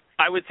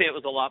I would say it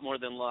was a lot more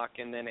than luck,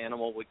 and then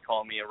Animal would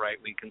call me a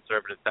right-wing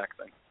conservative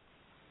Texan.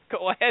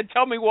 Go ahead.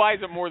 Tell me why is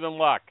it more than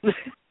luck?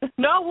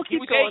 No, we'll keep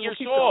going. He was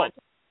 8 years old.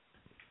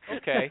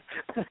 Okay.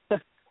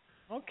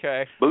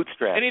 Okay.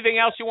 Bootstrap. Anything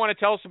else you want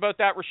to tell us about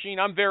that, Rasheen?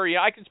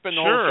 I can spend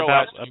the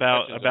whole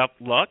show about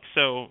luck.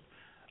 So.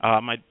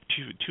 My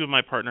two of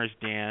my partners,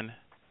 Dan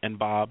and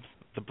Bob,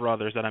 the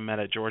brothers that I met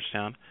at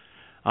Georgetown,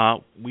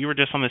 we were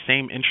just on the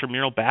same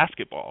intramural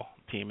basketball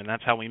team, and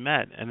that's how we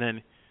met. And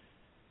then,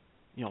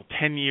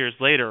 10 years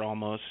later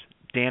almost,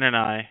 Dan and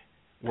I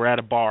were at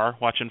a bar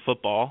watching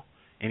football,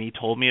 and he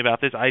told me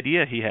about this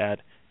idea he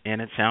had,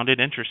 and it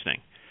sounded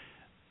interesting.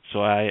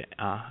 So I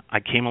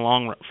came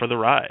along for the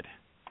ride.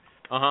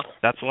 Uh-huh.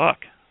 That's luck.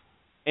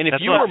 And if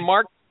you were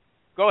Mark,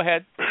 go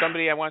ahead.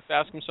 Somebody wants to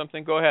ask him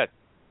something, go ahead.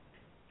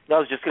 I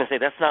was just going to say,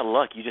 that's not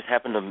luck. You just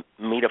happened to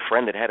meet a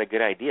friend that had a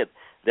good idea.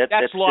 That's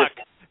luck.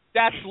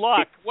 That's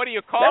luck. What do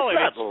you call it?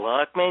 That's not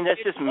luck, man.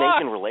 That's just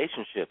making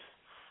relationships.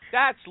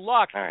 That's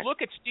luck. Right.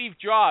 Look at Steve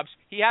Jobs.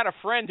 He had a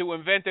friend who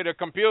invented a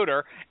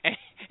computer,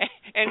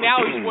 and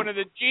now he's one of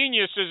the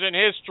geniuses in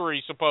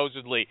history,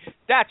 supposedly.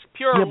 That's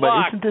pure luck.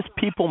 Yeah, but isn't this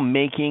people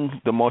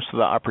making the most of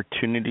the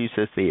opportunities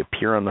as they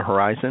appear on the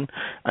horizon?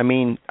 I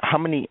mean, how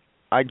many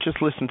I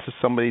just listened to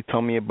somebody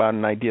tell me about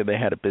an idea. They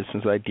had a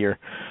business idea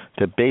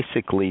that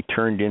basically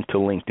turned into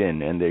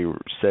LinkedIn, and they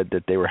said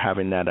that they were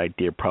having that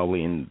idea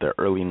probably in the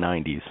early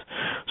 90s.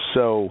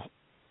 So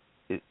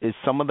is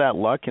some of that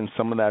luck and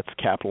some of that's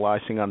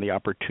capitalizing on the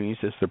opportunities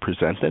as they're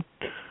presented?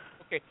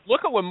 Okay,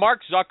 look at when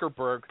Mark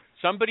Zuckerberg,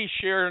 somebody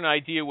shared an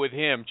idea with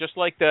him, just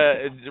like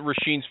the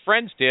Rasheen's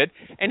friends did,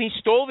 and he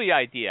stole the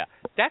idea.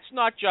 That's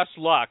not just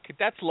luck.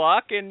 That's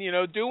luck and,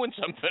 doing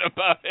something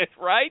about it,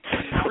 right?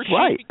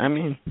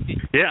 Rasheen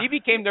he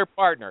became their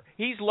partner.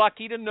 He's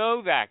lucky to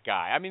know that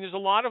guy. I mean, there's a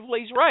lot of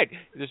he's right.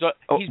 He's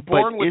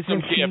born with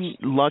some gifts. Isn't he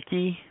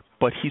lucky?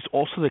 But he's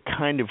also the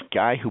kind of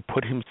guy who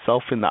put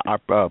himself in the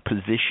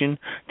position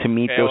to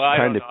meet those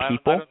kind of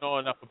people. I don't know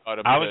enough about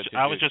him. I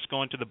was just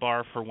going to the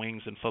bar for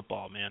wings and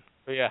football, man.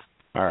 Yeah.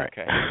 All right.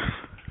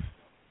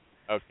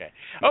 Okay.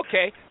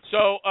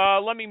 So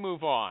let me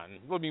move on.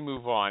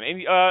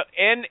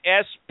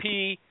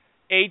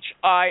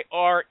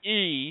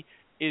 nspHire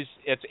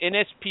it's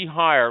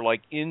nspHire,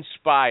 like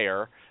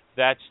nspHire.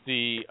 That's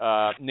the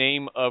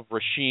name of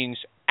Rasheen's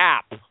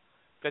app.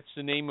 That's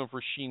the name of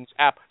Rasheen's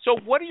app. So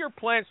what are your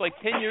plans? Like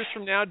 10 years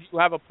from now, do you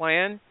have a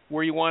plan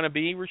where you want to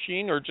be,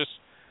 Rasheen, or just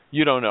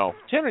you don't know?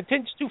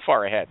 10's too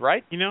far ahead,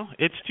 right?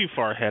 It's too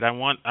far ahead. I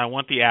want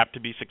the app to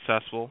be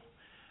successful,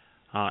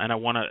 and I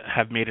want to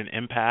have made an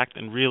impact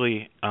and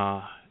really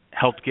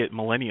helped get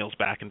millennials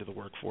back into the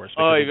workforce.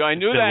 Oh, I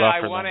knew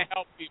that. I want to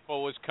help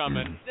people was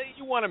coming.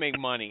 You want to make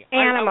money.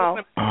 Animal.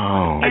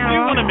 I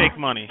do want to make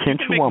money. Can't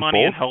you you make want money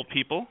both? and help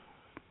people.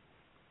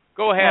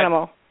 Go ahead.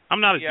 Animal.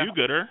 I'm not a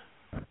do-gooder.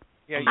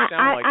 Yeah, you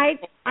sound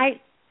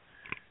like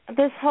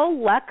this whole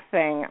luck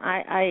thing.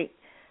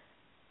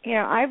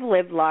 I've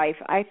lived life.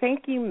 I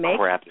think you make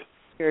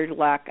your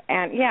luck,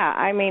 and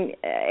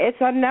it's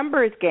a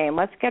numbers game.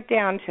 Let's get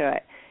down to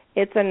it.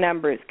 It's a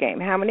numbers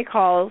game. How many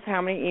calls,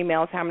 how many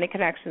emails, how many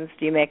connections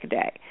do you make a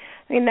day?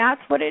 I mean,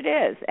 that's what it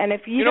is. And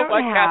if you don't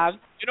have...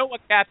 You know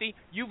what, Kathy?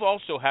 You've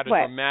also had a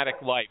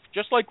dramatic life,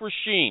 just like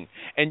Rasheen.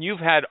 And you've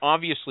had,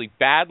 obviously,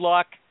 bad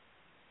luck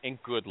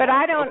and good luck. But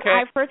I don't...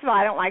 Okay? First of all,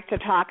 I don't like to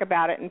talk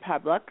about it in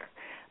public.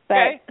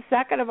 But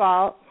second of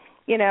all,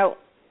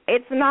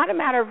 it's not a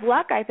matter of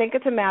luck. I think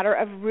it's a matter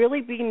of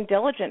really being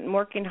diligent and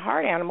working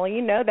hard, Animal.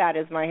 You know that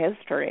is my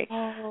history.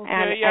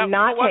 And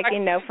not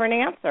taking no for an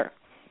answer.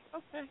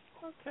 Okay.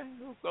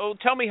 Well,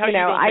 tell me how you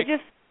don't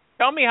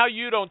tell me how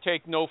you don't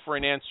take no for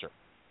an answer.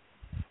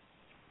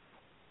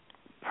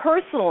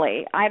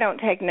 Personally, I don't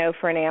take no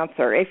for an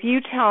answer. If you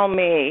tell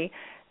me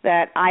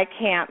that I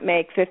can't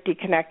make 50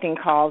 connecting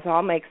calls,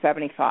 I'll make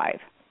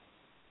 75.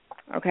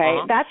 Okay?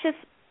 That's just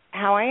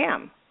how I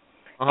am.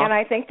 And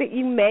I think that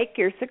you make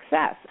your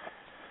success.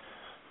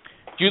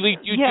 Do you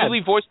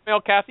leave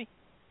voicemail, Kathy?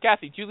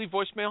 Kathy, do you leave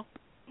voicemail?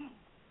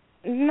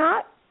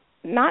 Not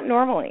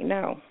normally,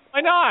 no.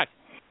 Why not?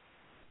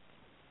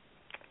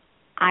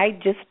 I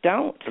just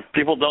don't.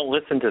 People don't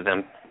listen to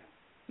them.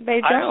 They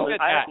don't.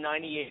 I have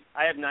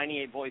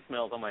 98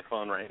 voicemails on my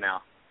phone right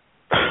now.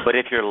 But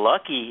if you're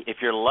lucky,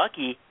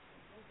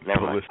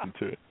 never listen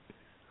to it.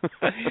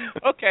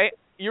 Okay,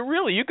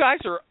 you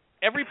guys are.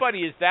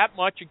 Everybody is that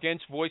much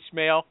against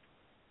voicemail.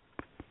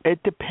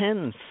 It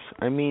depends.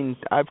 I mean,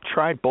 I've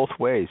tried both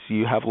ways.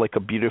 You have like a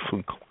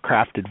beautifully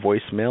crafted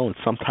voicemail, and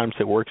sometimes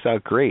it works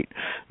out great.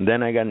 And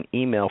then I got an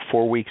email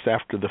 4 weeks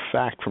after the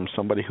fact from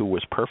somebody who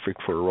was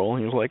perfect for a role,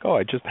 and he was like, "Oh,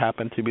 I just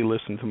happened to be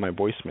listening to my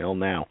voicemail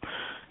now."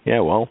 Yeah,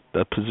 well,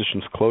 that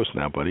position's closed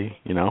now, buddy.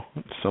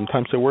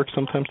 Sometimes it works,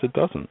 sometimes it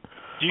doesn't.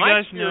 Do you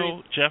guys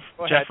know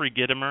Jeffrey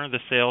Gittimer, the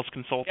sales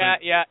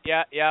consultant? Yep.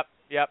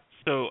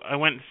 So I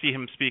went to see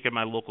him speak at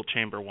my local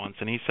chamber once,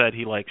 and he said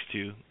he likes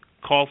to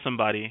call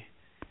somebody,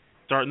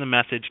 start in the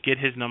message, get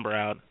his number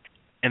out,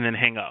 and then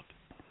hang up.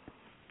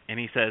 And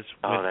he says,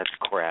 that's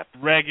crap.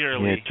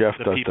 Regularly, Jeff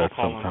the does people that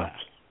call him sometimes.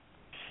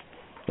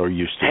 back. Or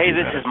used to. Hey,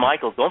 this is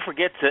Michael. Don't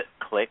forget to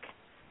click.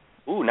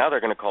 Ooh, now they're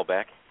going to call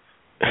back.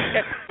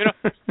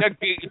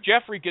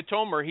 Jeffrey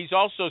Gittimer, he's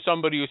also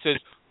somebody who says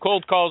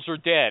cold calls are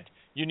dead.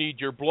 You need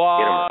your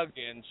blog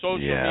and social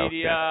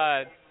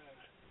media. Okay.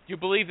 Do you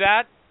believe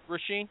that,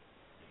 Rasheen?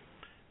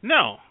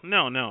 No.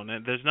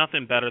 There's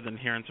nothing better than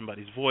hearing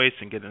somebody's voice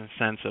and getting a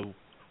sense of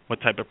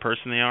what type of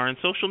person they are. And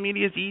social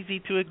media is easy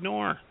to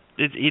ignore.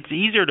 It's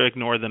easier to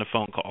ignore than a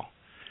phone call.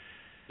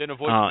 Than a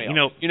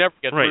voicemail. You never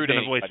get through to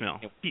anybody. Voicemail.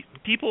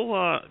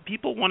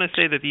 People want to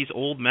say that these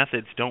old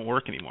methods don't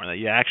work anymore, that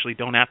you actually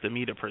don't have to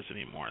meet a person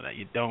anymore, that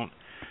you don't,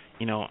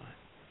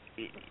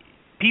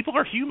 people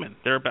are human.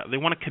 They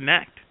want to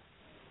connect.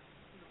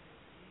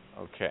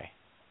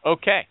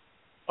 Okay.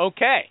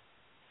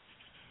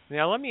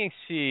 Now, let me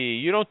see.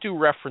 You don't do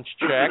reference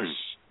checks.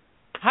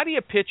 How do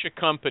you pitch a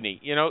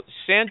company?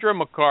 Sandra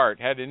McCart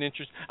had an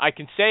interest. I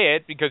can say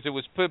it because it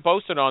was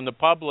posted on the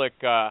public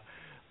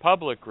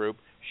group.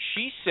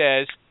 She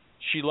says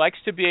she likes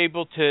to be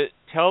able to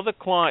tell the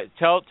client,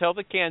 tell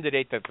the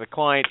candidate that the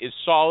client is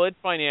solid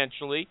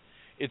financially,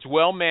 it's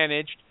well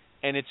managed,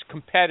 and it's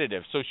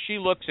competitive. So she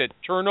looks at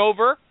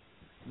turnover,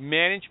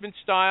 management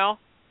style,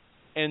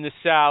 and the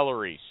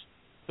salaries.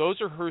 Those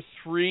are her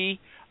three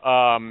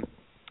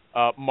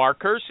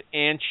markers,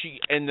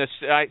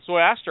 so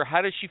I asked her,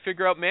 how does she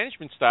figure out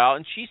management style?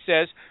 And she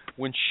says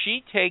when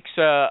she takes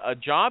a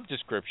job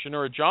description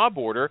or a job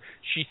order,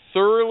 she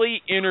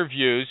thoroughly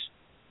interviews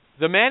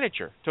the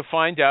manager to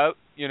find out,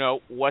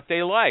 what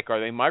they like. Are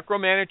they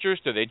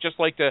micromanagers? Do they just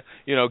like to,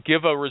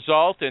 give a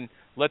result and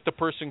let the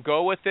person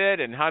go with it?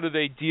 And how do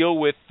they deal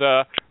with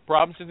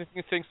problems and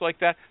things like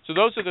that? So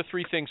those are the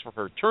three things for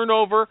her: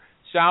 turnover,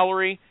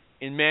 salary,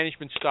 and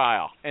management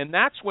style. And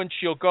that's when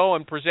she'll go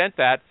and present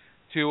that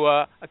to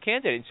a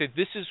candidate and say,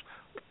 this is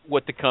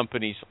what the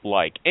company's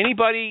like.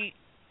 Anybody,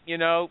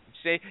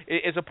 say,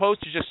 as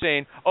opposed to just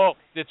saying, oh,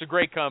 it's a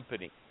great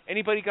company.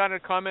 Anybody got a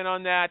comment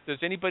on that? Does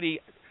anybody,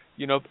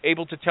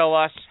 able to tell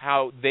us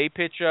how they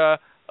pitch a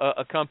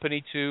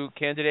company to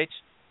candidates?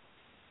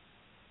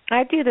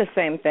 I do the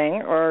same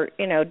thing, or,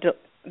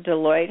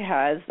 Deloitte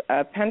has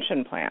a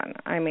pension plan.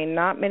 I mean,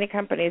 not many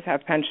companies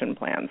have pension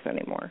plans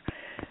anymore.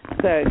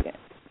 So,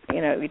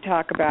 we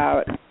talk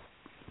about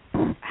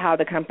how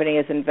the company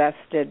is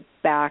invested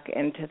back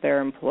into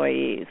their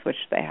employees, which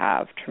they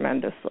have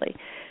tremendously.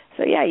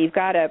 So, yeah, you've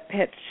got to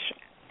pitch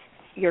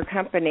your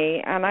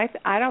company, and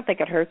I don't think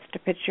it hurts to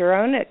pitch your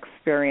own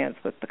experience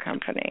with the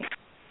company.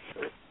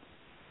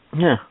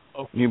 Yeah,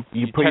 you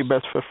put your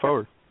best foot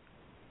forward.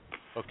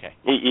 Okay.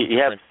 You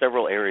have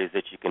several areas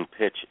that you can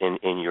pitch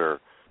in your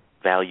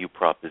value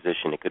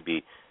proposition. It could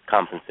be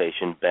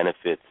compensation,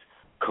 benefits,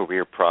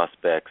 career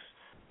prospects,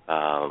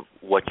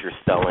 what you're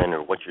selling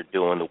or what you're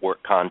doing, the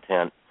work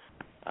content,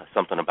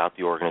 something about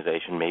the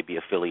organization, maybe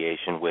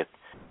affiliation with,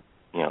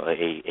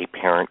 a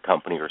parent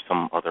company or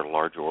some other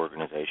larger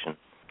organization.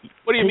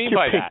 What do you mean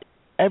by that?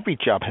 Every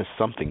job has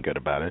something good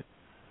about it.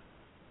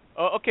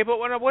 Okay, but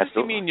what does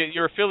he mean,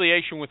 your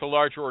affiliation with a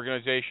larger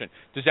organization?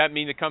 Does that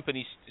mean the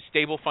company's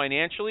stable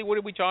financially? What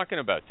are we talking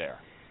about there?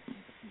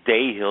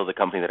 Dayhill, the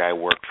company that I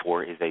work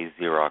for, is a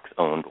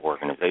Xerox-owned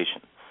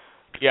organization.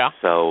 Yeah.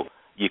 So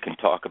you can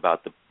talk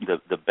about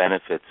the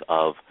benefits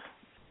of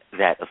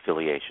that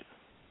affiliation.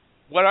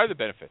 What are the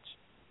benefits?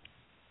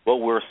 Well,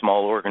 we're a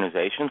small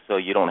organization, so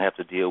you don't have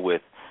to deal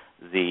with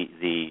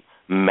the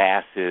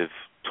massive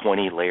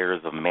 20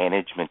 layers of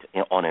management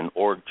on an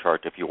org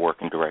chart if you're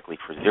working directly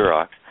for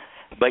Xerox.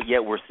 But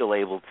yet we're still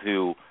able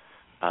to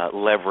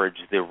leverage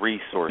the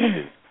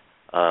resources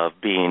of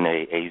being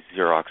a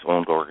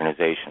Xerox-owned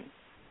organization.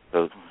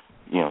 So,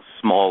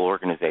 small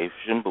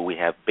organization, but we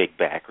have big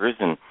backers,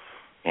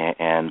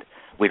 and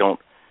we don't,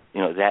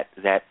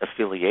 that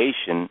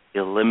affiliation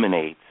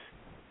eliminates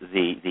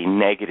the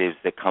negatives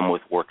that come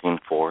with working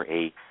for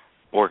a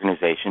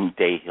organization,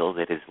 Dayhill,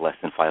 that is less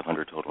than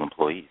 500 total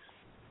employees.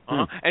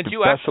 And do you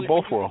Best actually, of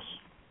both worlds.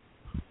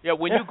 Yeah,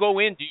 when you go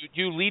in, do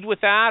you lead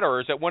with that,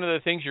 or is that one of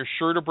the things you're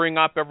sure to bring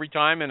up every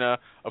time in a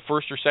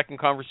first or second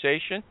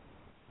conversation?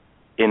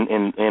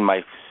 In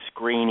my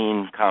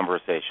screening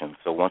conversation,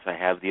 so once I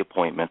have the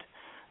appointment,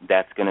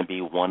 that's going to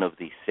be one of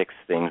the 6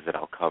 things that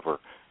I'll cover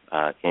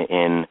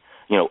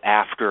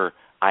after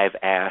I've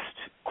asked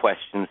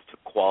questions to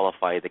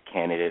qualify the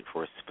candidate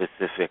for a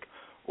specific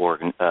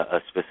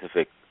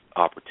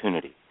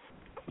opportunity.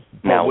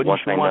 Now, wouldn't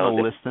once you I want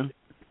know to listen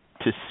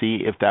to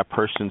see if that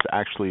person's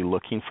actually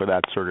looking for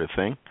that sort of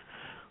thing?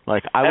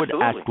 Like, I would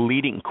ask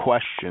leading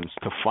questions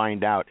to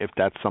find out if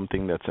that's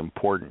something that's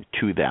important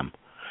to them,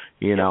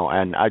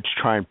 and I'd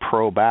try and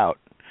probe out,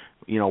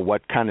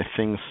 what kind of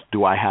things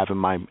do I have in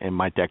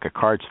my deck of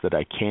cards that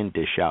I can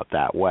dish out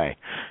that way?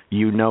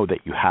 That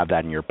you have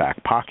that in your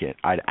back pocket.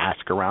 I'd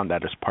ask around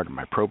that as part of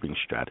my probing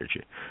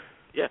strategy.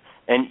 Yeah,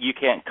 and you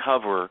can't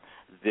cover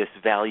this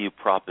value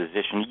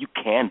proposition. You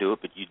can do it,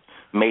 but you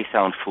may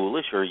sound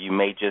foolish, or you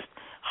may just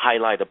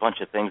highlight a bunch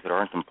of things that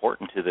aren't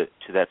important to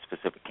that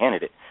specific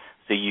candidate.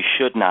 So you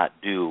should not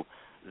do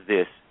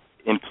this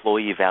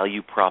employee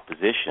value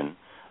proposition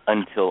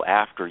until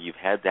after you've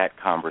had that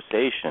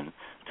conversation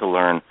to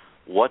learn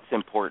what's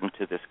important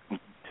to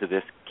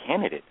this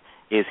candidate.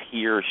 Is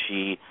he or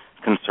she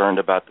concerned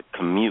about the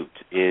commute?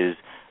 Is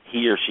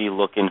he or she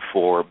looking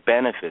for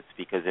benefits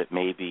because it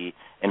may be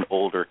an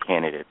older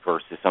candidate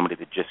versus somebody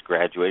that just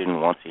graduated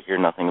and wants to hear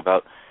nothing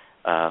about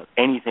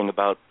anything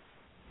about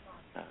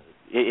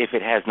if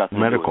it has nothing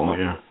medical, to do with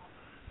yeah.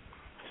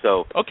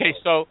 So okay,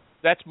 so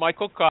that's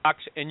Michael Cox,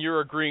 and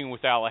you're agreeing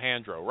with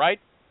Alejandro, right?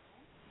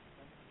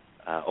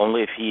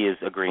 Only if he is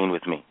agreeing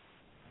with me.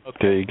 Okay.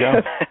 There you go.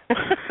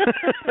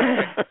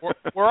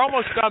 we're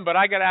almost done, but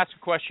I got to ask a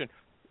question.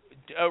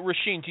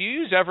 Rasheen, do you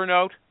use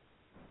Evernote?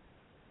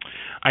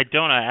 I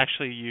don't. I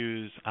actually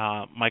use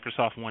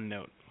Microsoft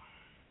OneNote.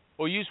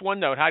 Well, use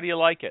OneNote. How do you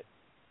like it?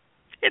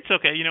 It's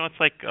okay. It's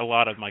like a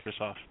lot of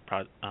Microsoft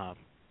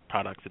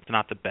products. It's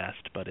not the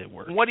best, but it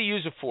works. What do you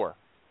use it for?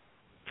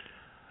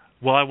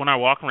 Well, when I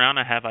walk around,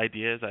 I have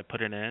ideas. I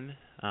put it in,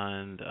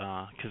 and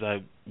because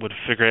I would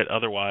figure it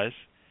otherwise.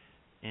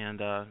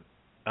 And I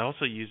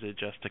also use it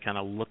just to kind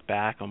of look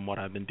back on what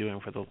I've been doing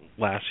for the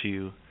last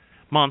few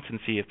months and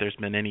see if there's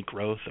been any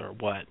growth or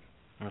what,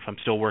 or if I'm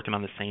still working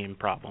on the same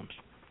problems.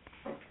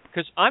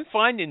 Because I'm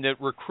finding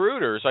that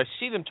recruiters, I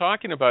see them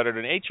talking about it,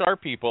 and HR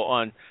people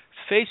on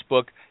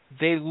Facebook,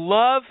 they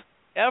love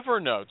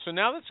Evernote. So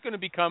now that's going to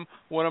become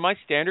one of my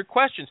standard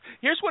questions.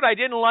 Here's what I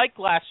didn't like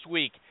last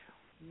week.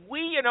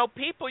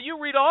 People, you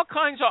read all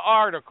kinds of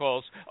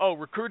articles. Oh,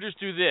 recruiters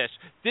do this.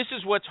 This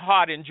is what's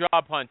hot in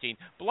job hunting.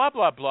 Blah,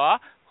 blah, blah.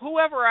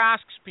 Whoever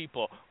asks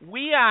people,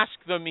 we ask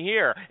them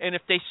here. And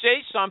if they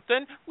say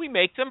something, we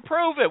make them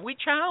prove it. We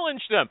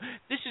challenge them.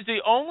 This is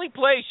the only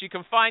place you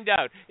can find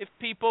out if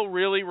people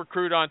really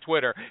recruit on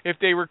Twitter, if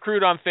they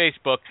recruit on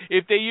Facebook,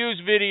 if they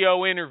use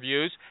video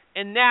interviews,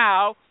 and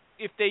now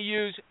if they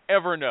use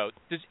Evernote.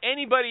 Does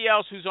anybody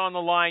else who's on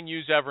the line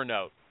use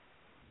Evernote?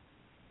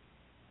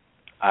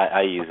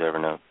 I use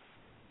Evernote.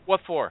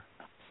 What for?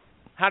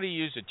 How do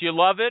you use it? Do you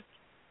love it?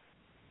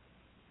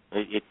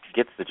 It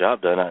gets the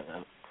job done.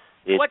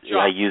 What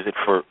job? I use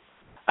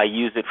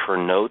it for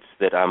notes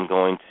that I'm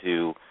going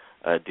to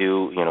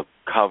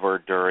cover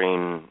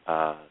during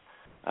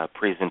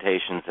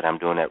presentations that I'm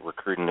doing at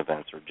recruiting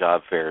events or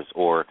job fairs,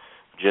 or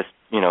just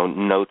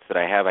notes that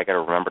I have. I got to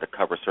remember to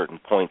cover certain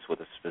points with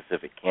a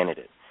specific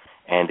candidate,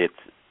 and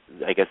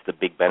I guess the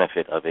big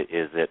benefit of it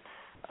is that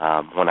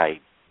when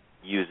I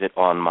use it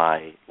on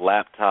my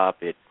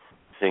laptop, it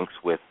syncs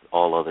with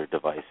all other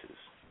devices.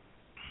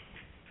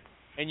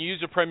 And you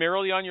use it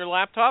primarily on your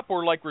laptop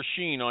or like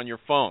Rasheen on your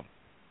phone?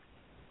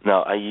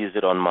 No, I use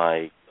it on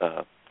my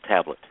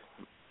tablet,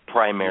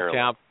 primarily.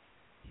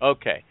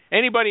 Okay.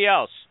 Anybody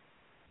else?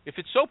 If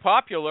it's so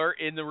popular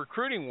in the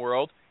recruiting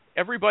world,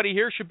 everybody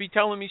here should be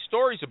telling me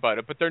stories about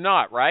it, but they're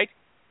not, right?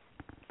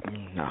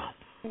 No.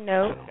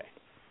 Okay.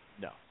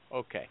 No.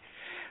 Okay.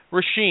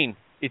 Rasheen,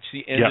 it's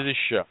the end of the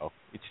show.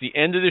 It's the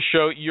end of the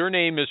show. Your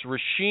name is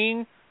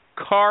Rasheen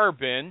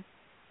Carbin,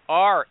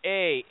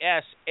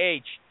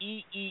 RASHEEN,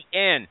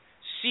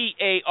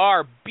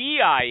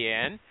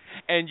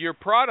 and your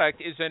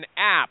product is an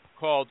app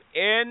called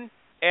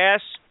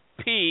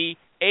nspHire.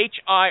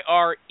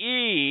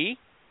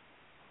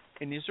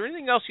 And is there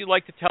anything else you'd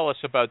like to tell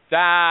us about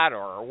that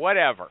or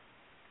whatever?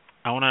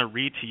 I want to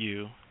read to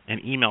you an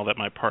email that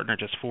my partner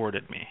just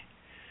forwarded me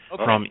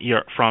from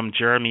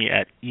Jeremy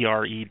at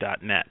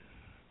ere.net.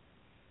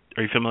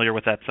 Are you familiar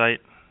with that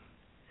site?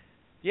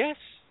 Yes.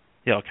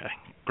 Yeah, okay.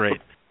 Great.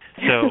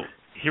 So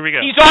here we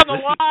go. He's on the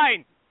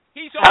line.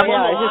 He's on the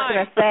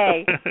line.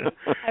 I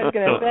was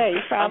going to say,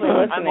 he's probably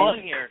listening. I'm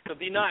on here, so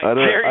be nice. I'd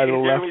have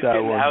left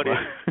that one.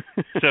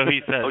 So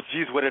he says, oh,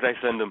 geez, what did I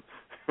send him?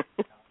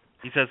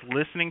 He says,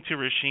 listening to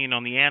Rasheen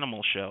on the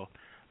Animal Show,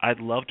 I'd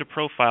love to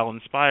profile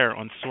nspHire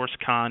on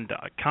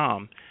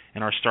sourcecon.com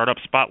in our Startup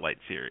Spotlight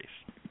series.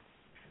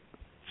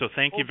 So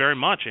thank you very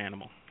much,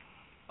 Animal.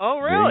 Oh,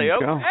 really?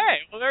 Okay. Go.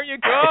 Well, there you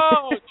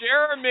go,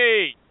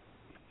 Jeremy.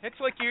 It's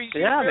like you're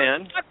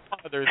man.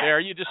 godfather there.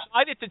 You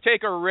decided to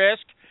take a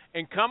risk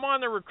and come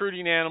on the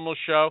Recruiting Animal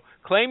Show,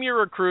 claim you're a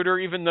recruiter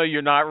even though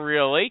you're not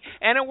really,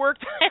 and it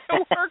worked. It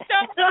worked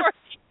out for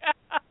you.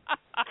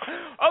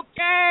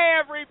 Okay,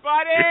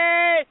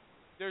 everybody.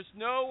 There's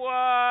no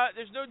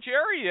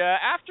Jerry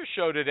after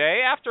show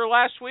today. After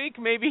last week,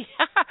 maybe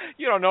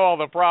you don't know all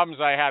the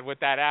problems I had with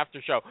that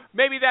after show.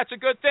 Maybe that's a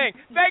good thing.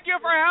 Thank you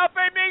for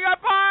helping me.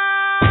 Goodbye.